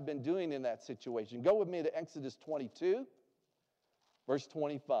not have been doing in that situation. Go with me to Exodus 22, verse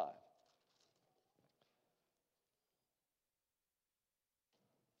 25.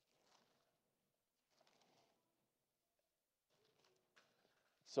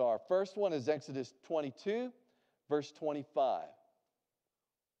 So our first one is Exodus 22, verse 25.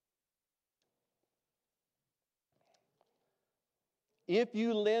 If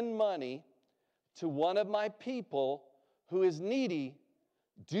you lend money to one of my people who is needy,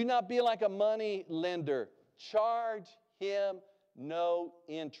 do not be like a money lender. Charge him no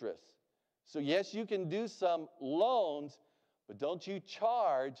interest. So yes, you can do some loans, but don't you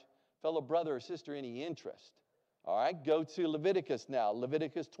charge fellow brother or sister any interest. All right, go to Leviticus now,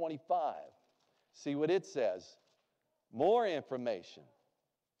 Leviticus 25. See what it says. More information.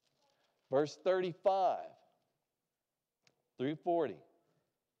 Verse 35 through 40.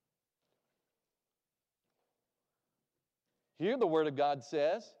 Here the Word of God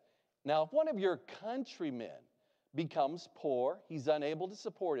says, now if one of your countrymen becomes poor, he's unable to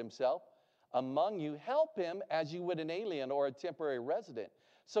support himself among you, help him as you would an alien or a temporary resident,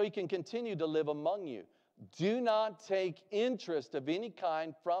 so he can continue to live among you. Do not take interest of any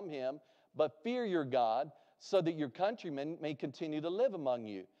kind from him, but fear your God, so that your countrymen may continue to live among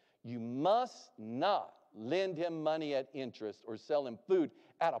you. You must not lend him money at interest or sell him food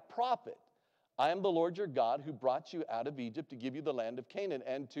at a profit. I am the Lord your God who brought you out of Egypt to give you the land of Canaan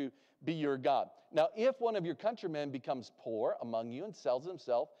and to be your God. Now, if one of your countrymen becomes poor among you and sells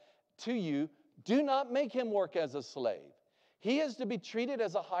himself to you, do not make him work as a slave. He is to be treated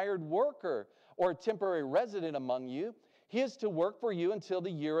as a hired worker or a temporary resident among you. He is to work for you until the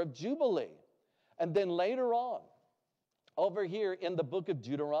year of Jubilee. And then later on, over here in the book of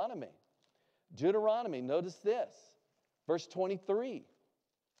Deuteronomy, notice this, verse 23.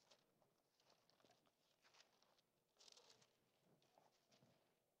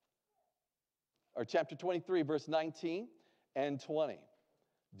 Or chapter 23, verse 19 and 20.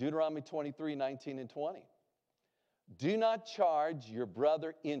 Deuteronomy 23, 19 and 20. Do not charge your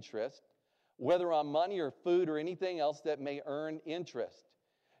brother interest, whether on money or food or anything else that may earn interest.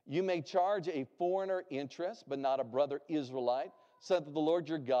 You may charge a foreigner interest, but not a brother Israelite, so that the Lord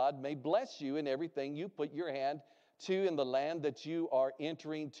your God may bless you in everything you put your hand to in the land that you are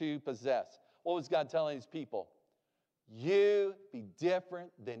entering to possess. What was God telling his people? You be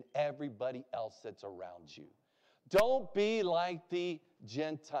different than everybody else that's around you. Don't be like the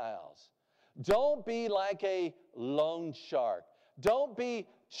Gentiles. Don't be like a loan shark. Don't be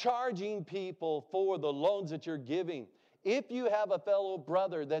charging people for the loans that you're giving. If you have a fellow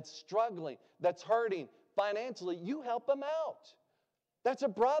brother that's struggling, that's hurting financially, you help him out. That's a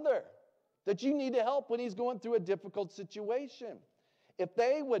brother that you need to help when he's going through a difficult situation. If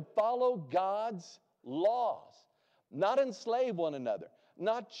they would follow God's laws, not enslave one another,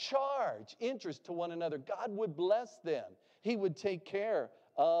 not charge interest to one another, God would bless them. He would take care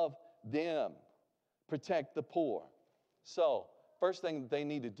of them, protect the poor. So, first thing they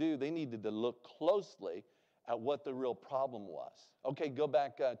need to do, they needed to look closely at what the real problem was. Okay, go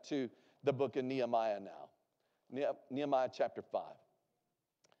back to the book of Nehemiah now. Nehemiah chapter 5.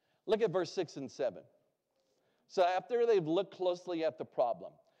 Look at verse 6 and 7. So after they've looked closely at the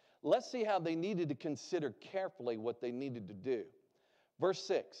problem, let's see how they needed to consider carefully what they needed to do. Verse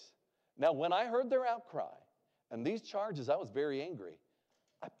 6. Now when I heard their outcry and these charges, I was very angry.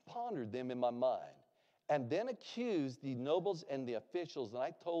 I pondered them in my mind and then accused the nobles and the officials, and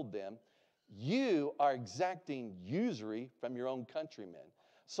I told them, you are exacting usury from your own countrymen.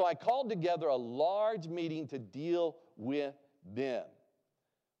 So I called together a large meeting to deal with them.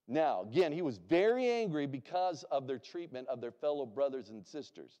 Now, again, he was very angry because of their treatment of their fellow brothers and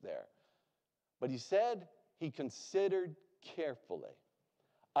sisters there. But he said he considered carefully.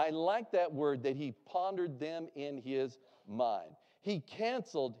 I like that word, that he pondered them in his mind. He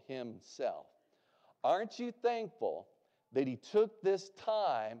canceled himself. Aren't you thankful that he took this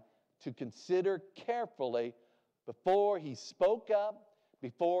time to consider carefully before he spoke up,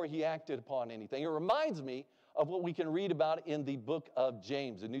 before he acted upon anything? It reminds me of what we can read about in the book of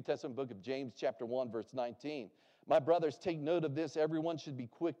James, the New Testament book of James, chapter 1, verse 19. My brothers, take note of this. Everyone should be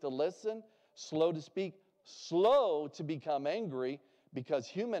quick to listen, slow to speak, slow to become angry, because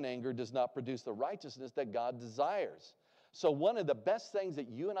human anger does not produce the righteousness that God desires. So one of the best things that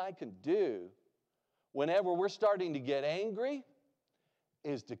you and I can do whenever we're starting to get angry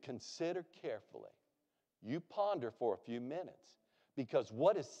is to consider carefully. You ponder for a few minutes, because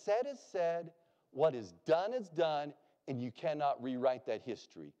what is said, what is done, and you cannot rewrite that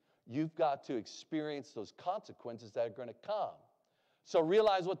history. You've got to experience those consequences that are going to come. So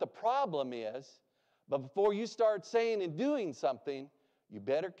realize what the problem is, but before you start saying and doing something, you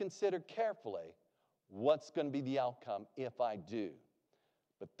better consider carefully what's going to be the outcome if I do.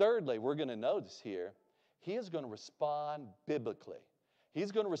 But thirdly, we're going to notice here, he is going to respond biblically.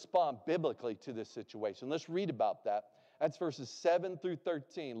 He's going to respond biblically to this situation. Let's read about that. That's verses 7 through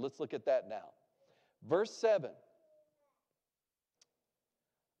 13. Let's look at that now. Verse 7.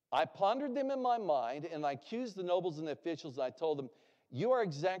 I pondered them in my mind, and I accused the nobles and the officials, and I told them, you are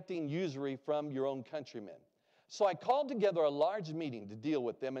exacting usury from your own countrymen. So I called together a large meeting to deal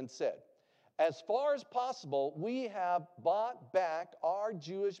with them and said, as far as possible, we have bought back our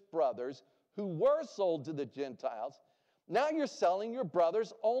Jewish brothers who were sold to the Gentiles. Now you're selling your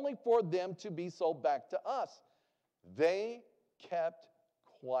brothers only for them to be sold back to us. They kept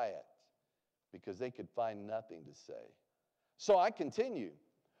quiet because they could find nothing to say. So I continue.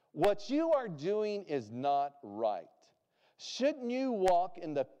 What you are doing is not right. Shouldn't you walk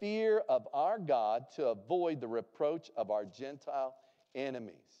in the fear of our God to avoid the reproach of our Gentile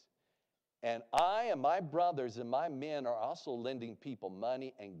enemies? And I and my brothers and my men are also lending people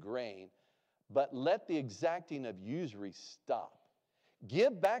money and grain, but let the exacting of usury stop.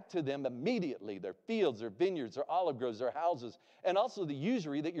 Give back to them immediately their fields, their vineyards, their olive groves, their houses, and also the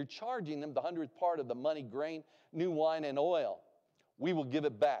usury that you're charging them, the 100th part of the money, grain, new wine, and oil. We will give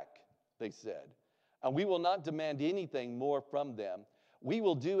it back, they said, and we will not demand anything more from them. We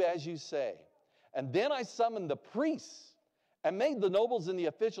will do as you say. And then I summoned the priests and made the nobles and the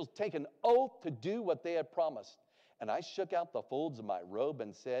officials take an oath to do what they had promised. And I shook out the folds of my robe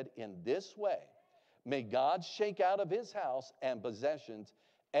and said, in this way, may God shake out of his house and possessions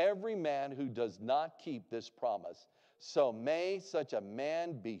every man who does not keep this promise. So may such a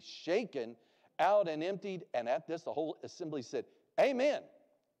man be shaken out and emptied. And at this, the whole assembly said, amen.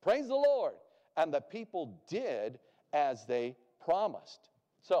 Praise the Lord. And the people did as they promised.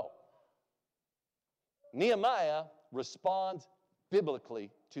 So, Nehemiah responds biblically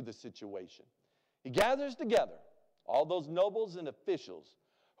to the situation. He gathers together all those nobles and officials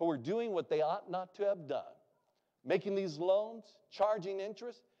who were doing what they ought not to have done, making these loans, charging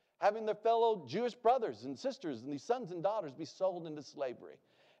interest, having their fellow Jewish brothers and sisters and these sons and daughters be sold into slavery.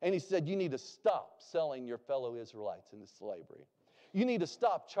 And he said, you need to stop selling your fellow Israelites into slavery. You need to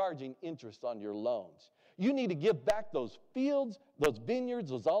stop charging interest on your loans. You need to give back those fields, those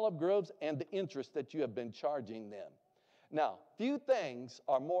vineyards, those olive groves, and the interest that you have been charging them. Now, few things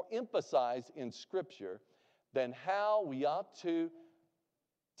are more emphasized in Scripture than how we ought to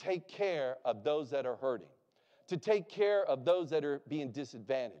take care of those that are hurting, to take care of those that are being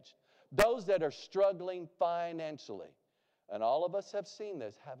disadvantaged, those that are struggling financially. And all of us have seen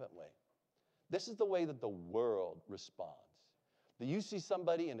this, haven't we? This is the way that the world responds. That you see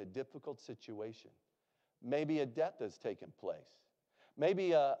somebody in a difficult situation. Maybe a death has taken place.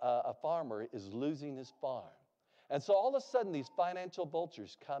 Maybe a farmer is losing his farm. And so all of a sudden these financial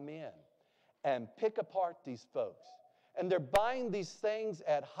vultures come in and pick apart these folks. And they're buying these things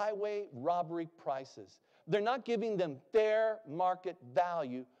at highway robbery prices. They're not giving them fair market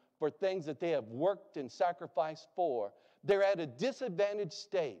value for things that they have worked and sacrificed for. They're at a disadvantaged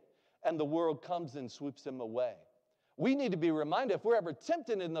state, and the world comes and swoops them away. We need to be reminded, if we're ever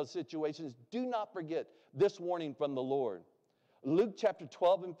tempted in those situations, do not forget this warning from the Lord. Luke chapter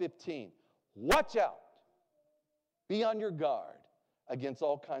 12 and 15. Watch out. Be on your guard against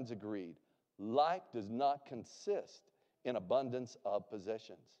all kinds of greed. Life does not consist in abundance of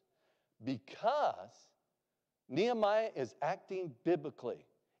possessions. Because Nehemiah is acting biblically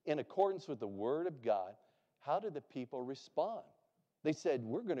in accordance with the Word of God, how did the people respond? They said,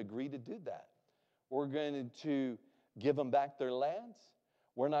 we're going to agree to do that. We're going to give them back their lands.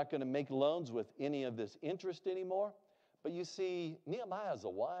 We're not going to make loans with any of this interest anymore. But you see, Nehemiah is a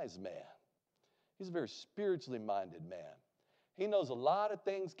wise man. He's a very spiritually minded man. He knows a lot of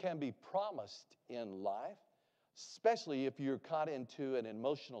things can be promised in life, especially if you're caught into an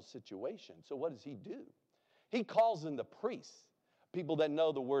emotional situation. So what does he do? He calls in the priests, people that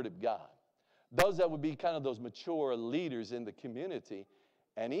know the Word of God, those that would be kind of those mature leaders in the community.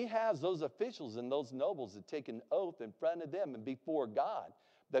 And he has those officials and those nobles that take an oath in front of them and before God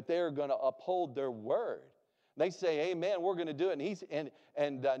that they're going to uphold their word. They say, amen, we're going to do it.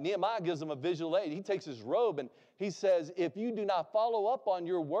 And Nehemiah gives them a visual aid. He takes his robe and he says, if you do not follow up on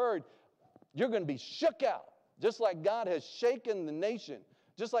your word, you're going to be shook out. Just like God has shaken the nation.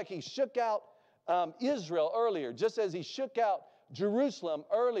 Just like he shook out Israel earlier. Just as he shook out Jerusalem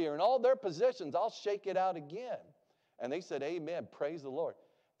earlier and all their possessions, I'll shake it out again. And they said, amen, praise the Lord.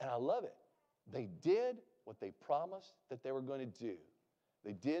 And I love it. They did what they promised that they were going to do.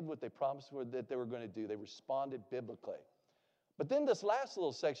 They did what they promised that they were going to do. They responded biblically. But then this last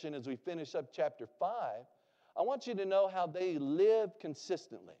little section, as we finish up chapter 5, I want you to know how they live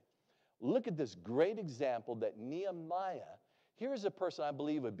consistently. Look at this great example that Nehemiah, here's a person I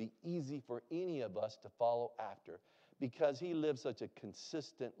believe would be easy for any of us to follow after because he lived such a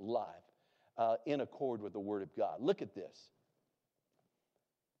consistent life in accord with the Word of God. Look at this.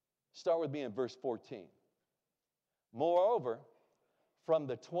 Start with me in verse 14. Moreover, from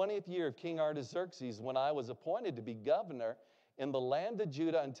the 20th year of King Artaxerxes, when I was appointed to be governor in the land of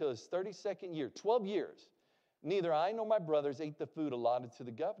Judah until his 32nd year, 12 years, neither I nor my brothers ate the food allotted to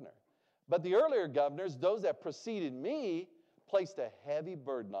the governor. But the earlier governors, those that preceded me, placed a heavy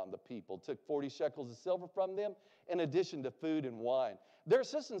burden on the people, took 40 shekels of silver from them, in addition to food and wine. Their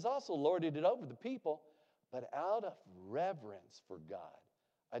assistants also lorded it over the people, but out of reverence for God,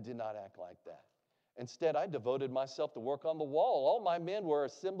 I did not act like that. Instead, I devoted myself to work on the wall. All my men were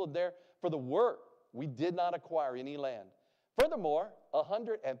assembled there for the work. We did not acquire any land. Furthermore,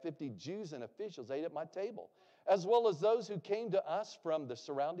 150 Jews and officials ate at my table, as well as those who came to us from the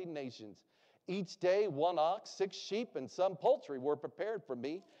surrounding nations. Each day, 1 ox, 6 sheep, and some poultry were prepared for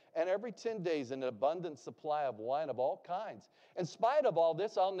me, and every 10 days an abundant supply of wine of all kinds. In spite of all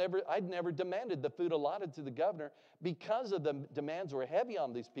this, I'd never demanded the food allotted to the governor because of the demands were heavy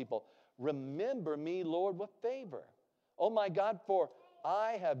on these people. Remember me, Lord, with favor. Oh my God, for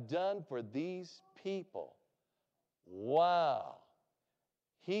I have done for these people. Wow.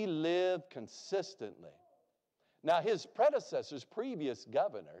 He lived consistently. Now, his predecessors, previous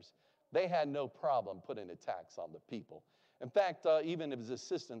governors, they had no problem putting a tax on the people. In fact, even his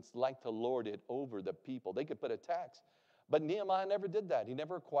assistants liked to lord it over the people. They could put a tax. But Nehemiah never did that. He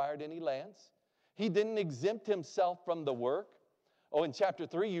never acquired any lands. He didn't exempt himself from the work. Oh, in chapter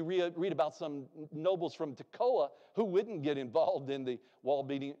 3, you read about some nobles from Tekoa who wouldn't get involved in the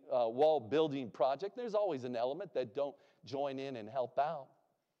wall building project. There's always an element that don't join in and help out.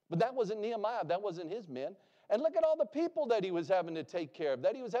 But that wasn't Nehemiah. That wasn't his men. And look at all the people that he was having to take care of,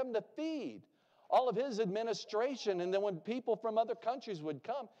 that he was having to feed. All of his administration. And then when people from other countries would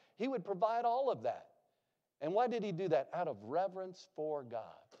come, he would provide all of that. And why did he do that? Out of reverence for God.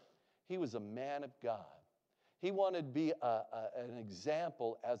 He was a man of God. He wanted to be an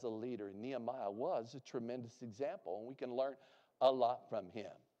example as a leader. And Nehemiah was a tremendous example. And we can learn a lot from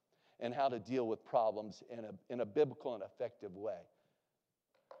him and how to deal with problems in a biblical and effective way.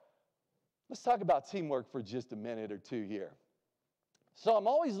 Let's talk about teamwork for just a minute or two here. So I'm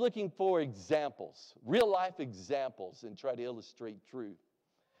always looking for examples, real-life examples, and try to illustrate truth.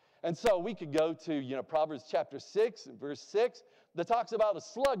 And so we could go to, Proverbs chapter 6 and verse 6 that talks about a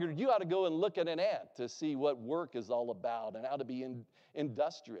sluggard. You ought to go and look at an ant to see what work is all about and how to be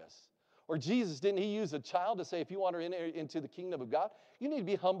industrious. Or Jesus, didn't he use a child to say, if you want to enter into the kingdom of God, you need to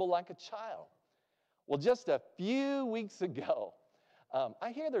be humble like a child. Well, just a few weeks ago,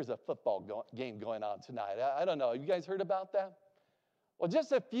 I hear there's a football game going on tonight. I don't know. Have you guys heard about that? Well,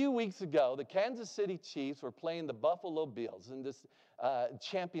 just a few weeks ago, the Kansas City Chiefs were playing the Buffalo Bills in this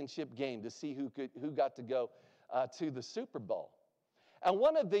championship game to see who got to go to the Super Bowl. And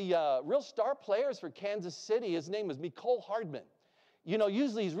one of the real star players for Kansas City, his name was Mecole Hardman.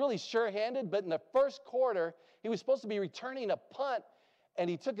 Usually he's really sure-handed, but in the first quarter, he was supposed to be returning a punt, and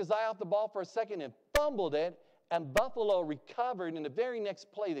he took his eye off the ball for a second and fumbled it, and Buffalo recovered, and in the very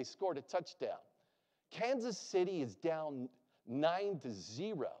next play, they scored a touchdown. Kansas City is down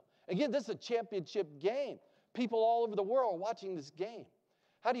 9-0. Again, this is a championship game. People all over the world are watching this game.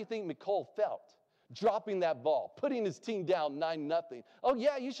 How do you think Mecole felt? Dropping that ball, putting his team down 9-0. Oh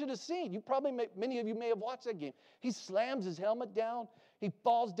yeah, you should have seen. Many of you may have watched that game. He slams his helmet down. He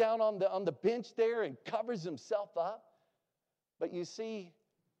falls down on the bench there and covers himself up. But you see,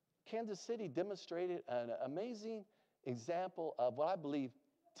 Kansas City demonstrated an amazing example of what I believe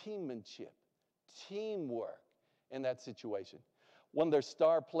teammanship, teamwork in that situation. One of their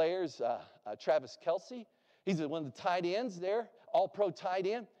star players, Travis Kelce, he's one of the tight ends there, all-pro tight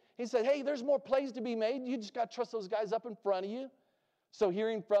end. He said, hey, there's more plays to be made. You just got to trust those guys up in front of you. So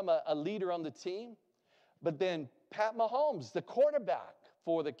hearing from a leader on the team. But then Pat Mahomes, the quarterback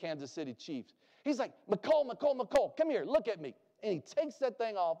for the Kansas City Chiefs, he's like, Mecole, come here, look at me. And he takes that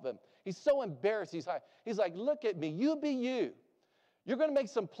thing off him. He's so embarrassed. He's like, look at me, you be you. You're going to make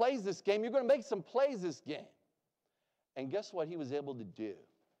some plays this game. You're going to make some plays this game. And guess what he was able to do?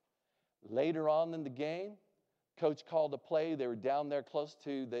 Later on in the game, coach called a play. They were down there close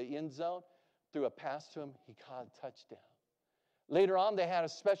to the end zone. Threw a pass to him. He caught a touchdown. Later on, they had a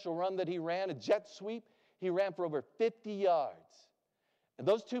special run that he ran, a jet sweep. He ran for over 50 yards. And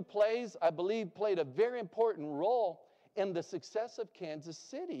those two plays, I believe, played a very important role in the success of Kansas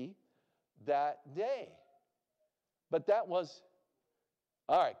City that day. But that was,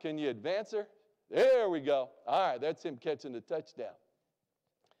 all right, can you advance her? There we go. All right, that's him catching the touchdown.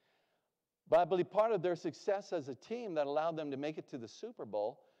 But I believe part of their success as a team that allowed them to make it to the Super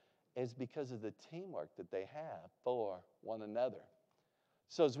Bowl is because of the teamwork that they have for one another.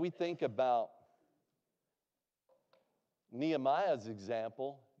 So as we think about Nehemiah's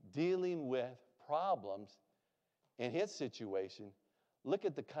example, dealing with problems in his situation, look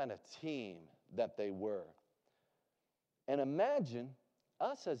at the kind of team that they were. And imagine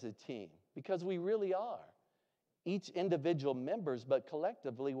us as a team, because we really are. Each individual members, but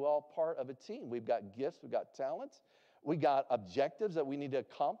collectively, we're all part of a team. We've got gifts, we've got talents, we got objectives that we need to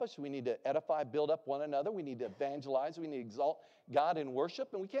accomplish. We need to edify, build up one another. We need to evangelize. We need to exalt God in worship.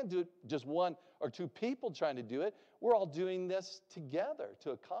 And we can't do it just one or two people trying to do it. We're all doing this together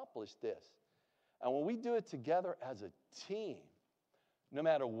to accomplish this. And when we do it together as a team, no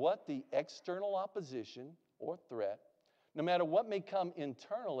matter what the external opposition or threat, no matter what may come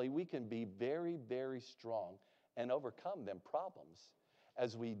internally, we can be very, very strong and overcome them problems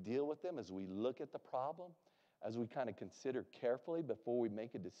as we deal with them, as we look at the problem, as we kind of consider carefully before we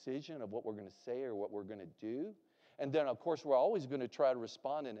make a decision of what we're going to say or what we're going to do. And then, of course, we're always going to try to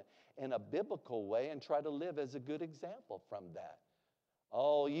respond in a biblical way and try to live as a good example from that.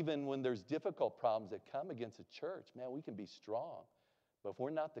 Oh, even when there's difficult problems that come against a church, man, we can be strong. But if we're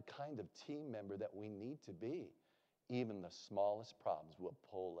not the kind of team member that we need to be, even the smallest problems will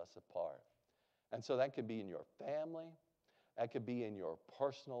pull us apart. And so that could be in your family, that could be in your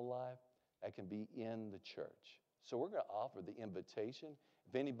personal life, that can be in the church. So we're going to offer the invitation.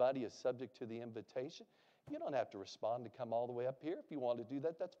 If anybody is subject to the invitation, you don't have to respond to come all the way up here. If you want to do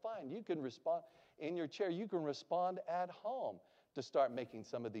that, that's fine. You can respond in your chair. You can respond at home to start making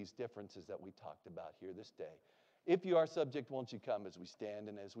some of these differences that we talked about here this day. If you are subject, won't you come as we stand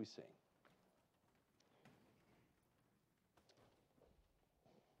and as we sing?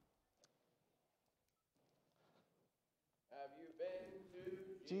 Have you been to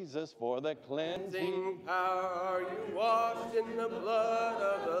Jesus for the cleansing cleansing power? Are you washed in the blood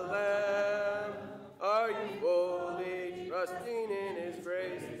of the Lamb? Are you fully trusting in His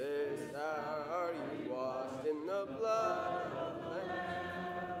grace this hour? Are you washed in the blood of the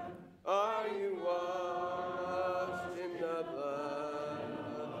Lamb? Are you washed in the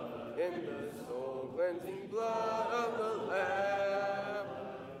blood, in the soul cleansing blood of the Lamb?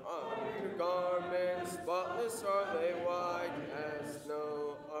 Are your garments spotless? Are they white as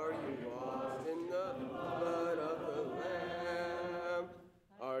snow? Are you washed in the blood of the Lamb?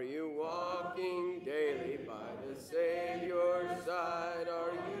 Are you walking daily by the Savior's side?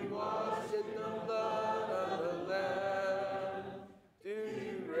 Are you washed in the blood of the Lamb? Do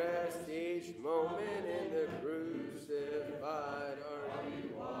you rest each moment in the crucified? Are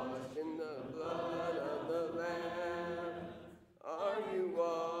you washed in the blood of the Lamb? Are you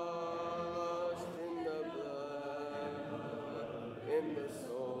washed in the blood, in the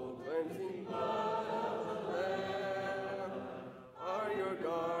soul cleansing blood of the Lamb? Are your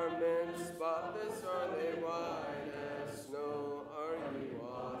garments spotless? Are they white as snow? Are you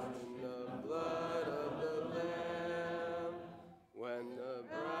washed in the blood of the Lamb? When the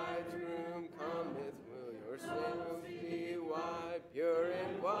bridegroom cometh, will your sins be wiped pure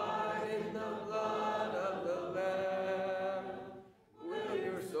and white in the blood of the Lamb? Will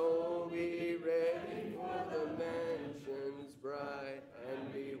your soul be ready for the mansions bright and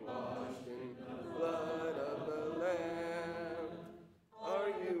be washed in the blood of the Lamb? Are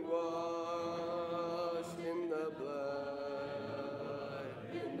you washed in the blood,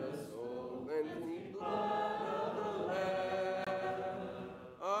 in the soul cleansing blood of the Lamb?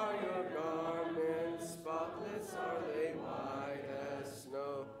 Are your garments spotless? Are they white as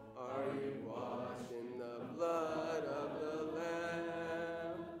snow? Are you washed in the blood of the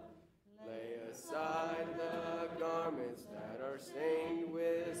Lamb? Lay aside the garments that are stained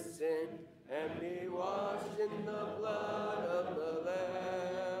with sin and be washed in the blood of the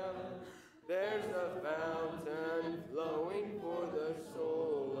Lamb. There's a fountain flowing for the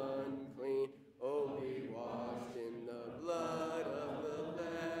soul unclean. Oh, be washed in the blood of the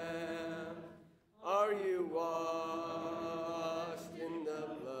Lamb. Are you washed in the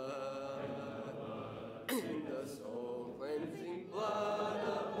blood, in the soul cleansing blood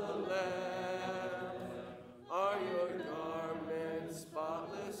of the Lamb? Are your garments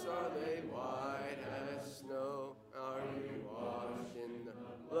spotless? Are they white as snow? Are you washed in the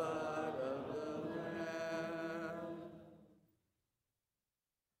blood of the Lamb?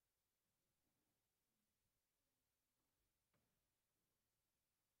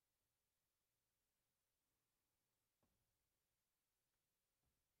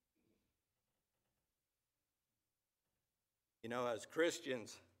 You know, as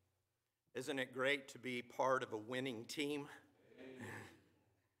Christians, isn't it great to be part of a winning team?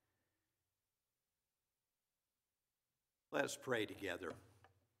 Let us pray together.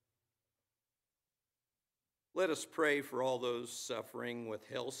 Let us pray for all those suffering with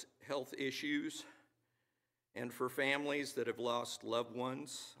health issues and for families that have lost loved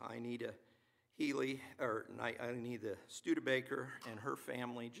ones. I need the Studebaker and her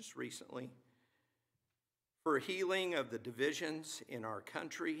family just recently. For healing of the divisions in our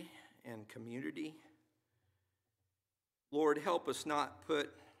country and community. Lord, help us not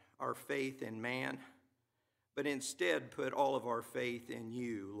put our faith in man, but instead put all of our faith in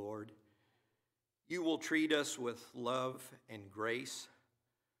you, Lord. You will treat us with love and grace.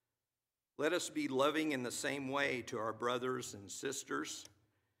 Let us be loving in the same way to our brothers and sisters.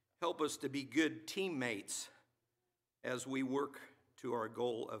 Help us to be good teammates as we work to our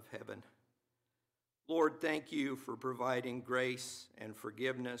goal of heaven. Lord, thank you for providing grace and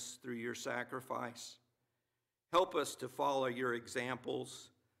forgiveness through your sacrifice. Help us to follow your examples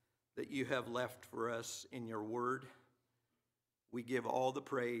that you have left for us in your word. We give all the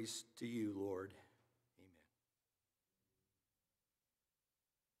praise to you, Lord.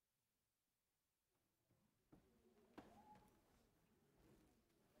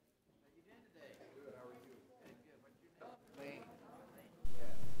 Amen.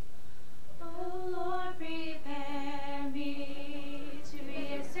 Oh Lord, prepare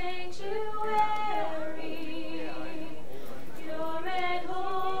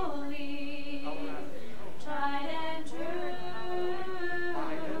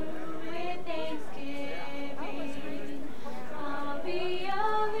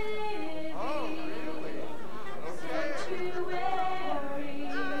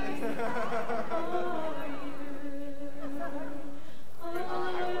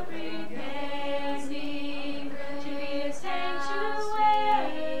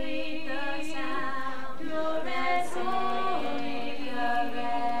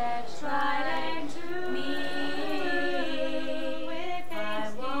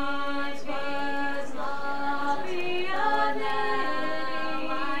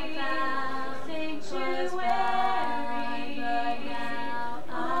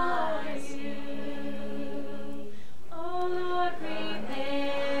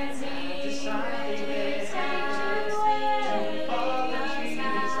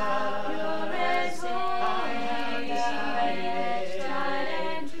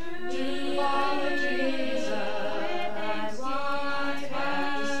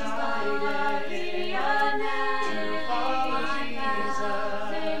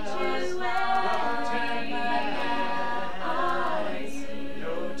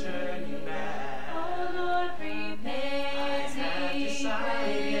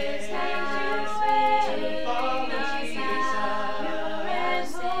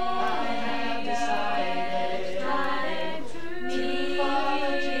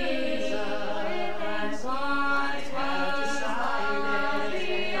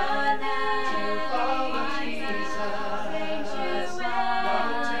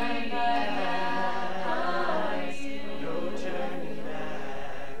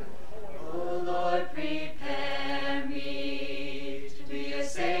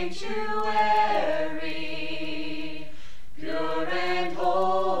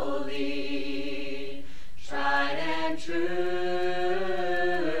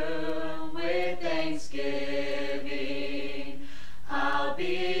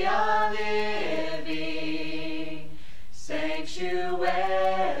sanctuary.